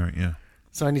 Right, yeah.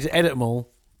 So I need to edit them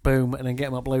all, boom, and then get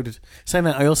them uploaded. Saying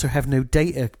that, I also have no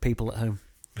data people at home.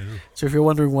 Ew. So if you're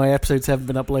wondering why episodes haven't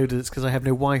been uploaded, it's because I have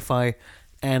no Wi-Fi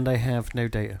and I have no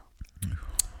data. Ew.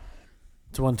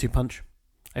 It's a 1-2 punch.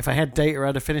 If I had data,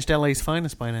 I'd have finished LA's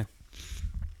Finest by now.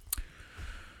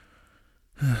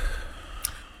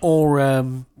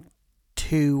 Or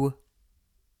Too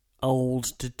Old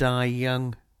to Die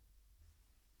Young.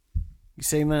 You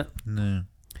seen that? No.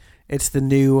 It's the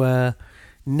new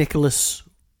Nicholas...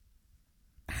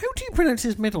 How do you pronounce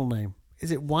his middle name?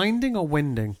 Is it Winding or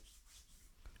Winding?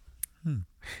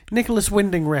 Nicholas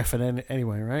Winding Refn,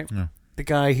 anyway, right? No. The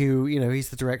guy who, he's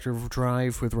the director of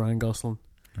Drive with Ryan Gosling.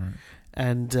 Right.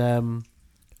 And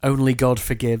Only God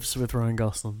Forgives with Ryan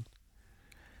Gosling.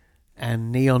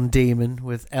 And Neon Demon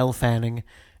with Elle Fanning.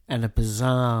 And a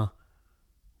bizarre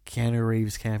Keanu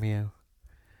Reeves cameo.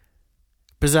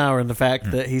 Bizarre in the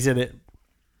fact that he's in it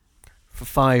for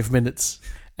 5 minutes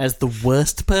as the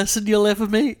worst person you'll ever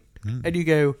meet. And you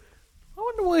go, I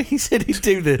wonder why he said he'd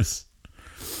do this.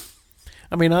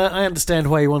 I mean, I understand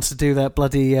why he wants to do that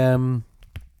bloody...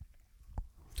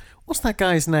 what's that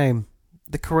guy's name?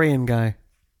 The Korean guy.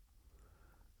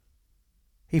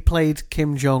 He played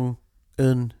Kim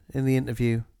Jong-un in The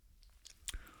Interview.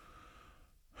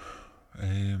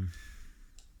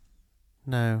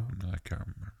 No, I can't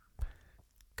remember.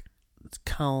 It's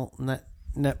Carl...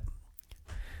 No.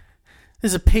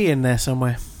 There's a P in there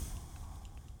somewhere.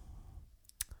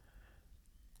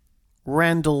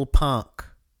 Randall Park.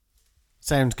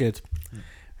 Sounds good.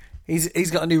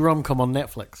 He's got a new rom-com on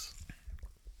Netflix.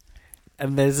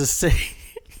 And there's a scene...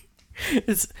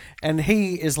 and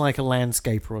he is like a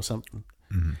landscaper or something.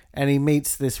 Mm-hmm. And he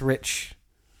meets this rich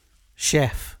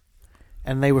chef.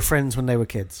 And they were friends when they were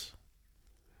kids.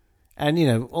 And,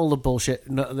 all the bullshit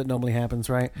that normally happens,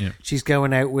 right? Yeah. She's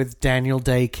going out with Daniel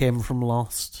Day Kim from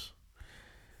Lost.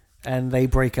 And they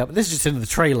break up. This is just in the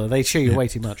trailer. They show you way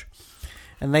too much.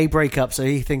 And they break up, so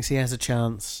he thinks he has a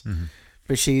chance. Mm-hmm.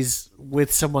 But she's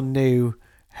with someone new,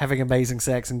 having amazing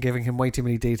sex and giving him way too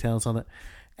many details on it.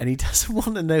 And he doesn't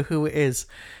want to know who it is.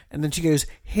 And then she goes,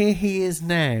 here he is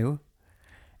now.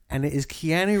 And it is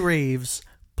Keanu Reeves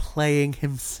playing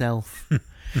himself.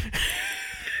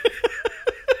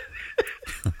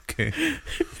 Okay.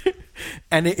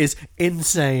 And it is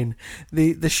insane.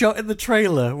 The shot in the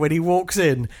trailer when he walks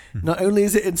in, not only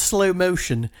is it in slow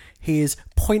motion, he is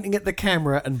pointing at the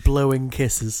camera and blowing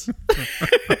kisses.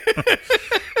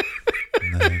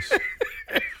 Nice.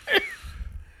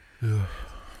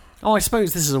 Oh, I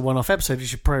suppose this is a one-off episode. You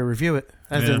should probably review it,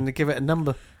 as in give it a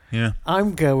number. Yeah.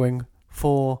 I'm going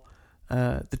for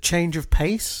the change of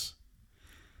pace,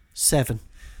 7.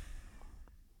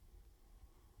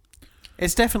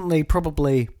 It's definitely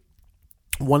probably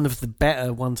one of the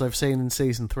better ones I've seen in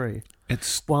season 3.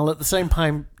 While at the same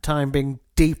time being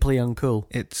deeply uncool.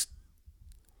 It's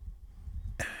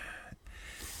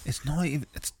not even...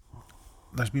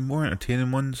 There's been more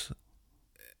entertaining ones.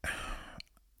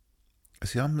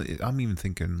 See, I'm even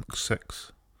thinking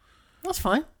 6. That's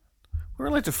fine. We're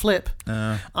allowed to flip.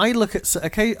 I look at...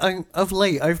 of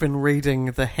late, I've been reading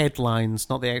the headlines,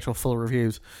 not the actual full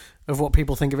reviews, of what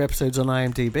people think of episodes on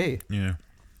IMDb. Yeah.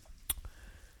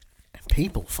 And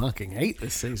people fucking hate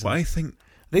this season. Well, I think...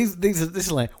 This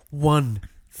is like 1,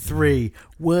 3,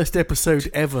 worst episode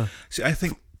ever. See, I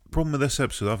think the problem with this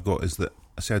episode I've got is that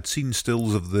I'd seen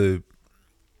stills of the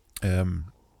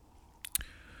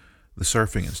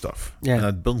surfing and stuff. Yeah. And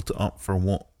I'd built it up for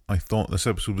what I thought this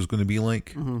episode was going to be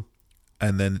like. Mm-hmm.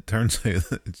 And then it turns out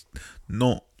that it's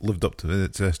not lived up to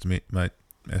its my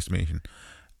estimation.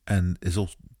 And is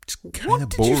also kind of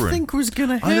boring. What did you think was going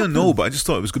to happen? I don't know, but I just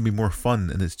thought it was going to be more fun,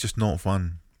 and it's just not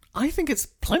fun. I think it's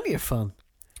plenty of fun.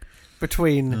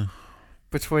 Between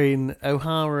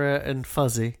O'Hara and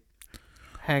Fuzzy.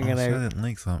 hanging out. I didn't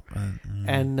like that.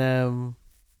 And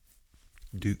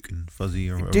Duke and Fuzzy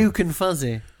or whatever. Duke and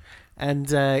Fuzzy. And,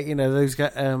 those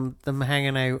guys, them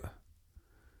hanging out.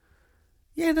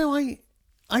 Yeah, no, I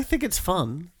think it's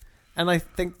fun. And I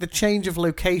think the change of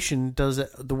location does it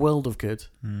the world of good.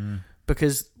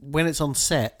 Because when it's on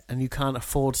set and you can't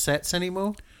afford sets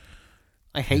anymore,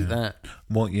 I hate that.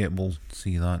 Well, yeah, we'll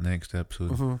see that next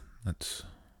episode. Mm-hmm. It's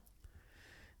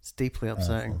deeply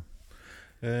upsetting.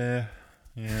 Yeah.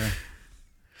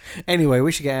 Anyway,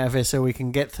 we should get out of here so we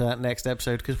can get to that next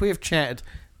episode, because we have chatted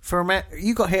for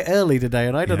you got here early today,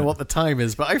 and I don't know what the time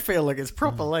is, but I feel like it's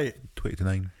proper late. 20 to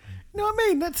 9. You know what I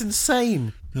mean? That's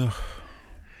insane.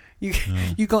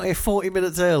 You got here 40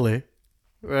 minutes early,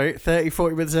 right? 30,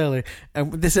 40 minutes early,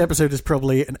 and this episode is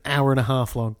probably an hour and a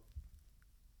half long.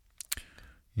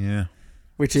 Yeah.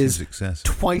 Which is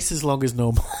twice as long as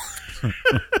normal.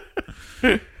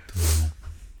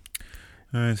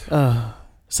 Right.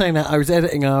 Saying that, I was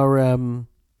editing our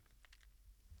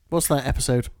what's that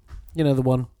episode? You know, the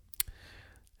one.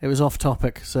 It was off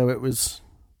topic, so it was.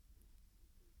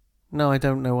 No, I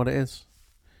don't know what it is.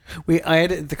 I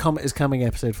edited the Comet is Coming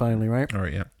episode finally, right? All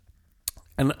right, yeah.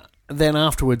 And then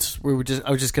afterwards, I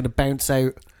was just going to bounce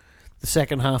out the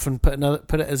second half and put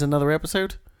it as another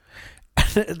episode.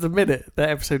 And at the minute, that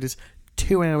episode is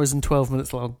 2 hours and 12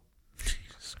 minutes long.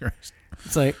 Jesus Christ!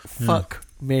 It's like fuck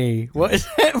me. What is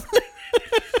happening?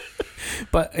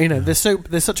 But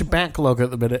there's such a backlog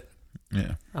at the minute.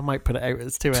 Yeah, I might put it out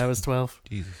as 2 hours 12.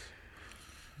 Jesus.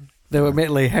 Though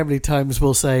admittedly, how many times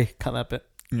we'll say cut that bit?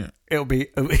 Yeah, it'll be.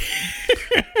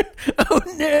 Oh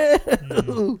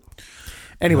no!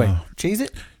 Anyway, cheese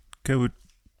it. Go with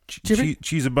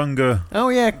cheese-a-bunga. Oh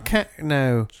yeah,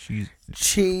 no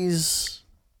cheese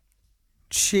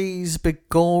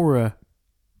begora.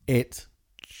 It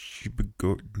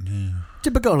Chibagora.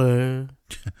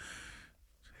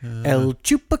 El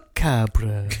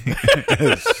Chupacabra.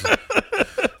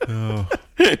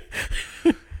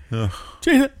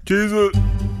 Cheese it.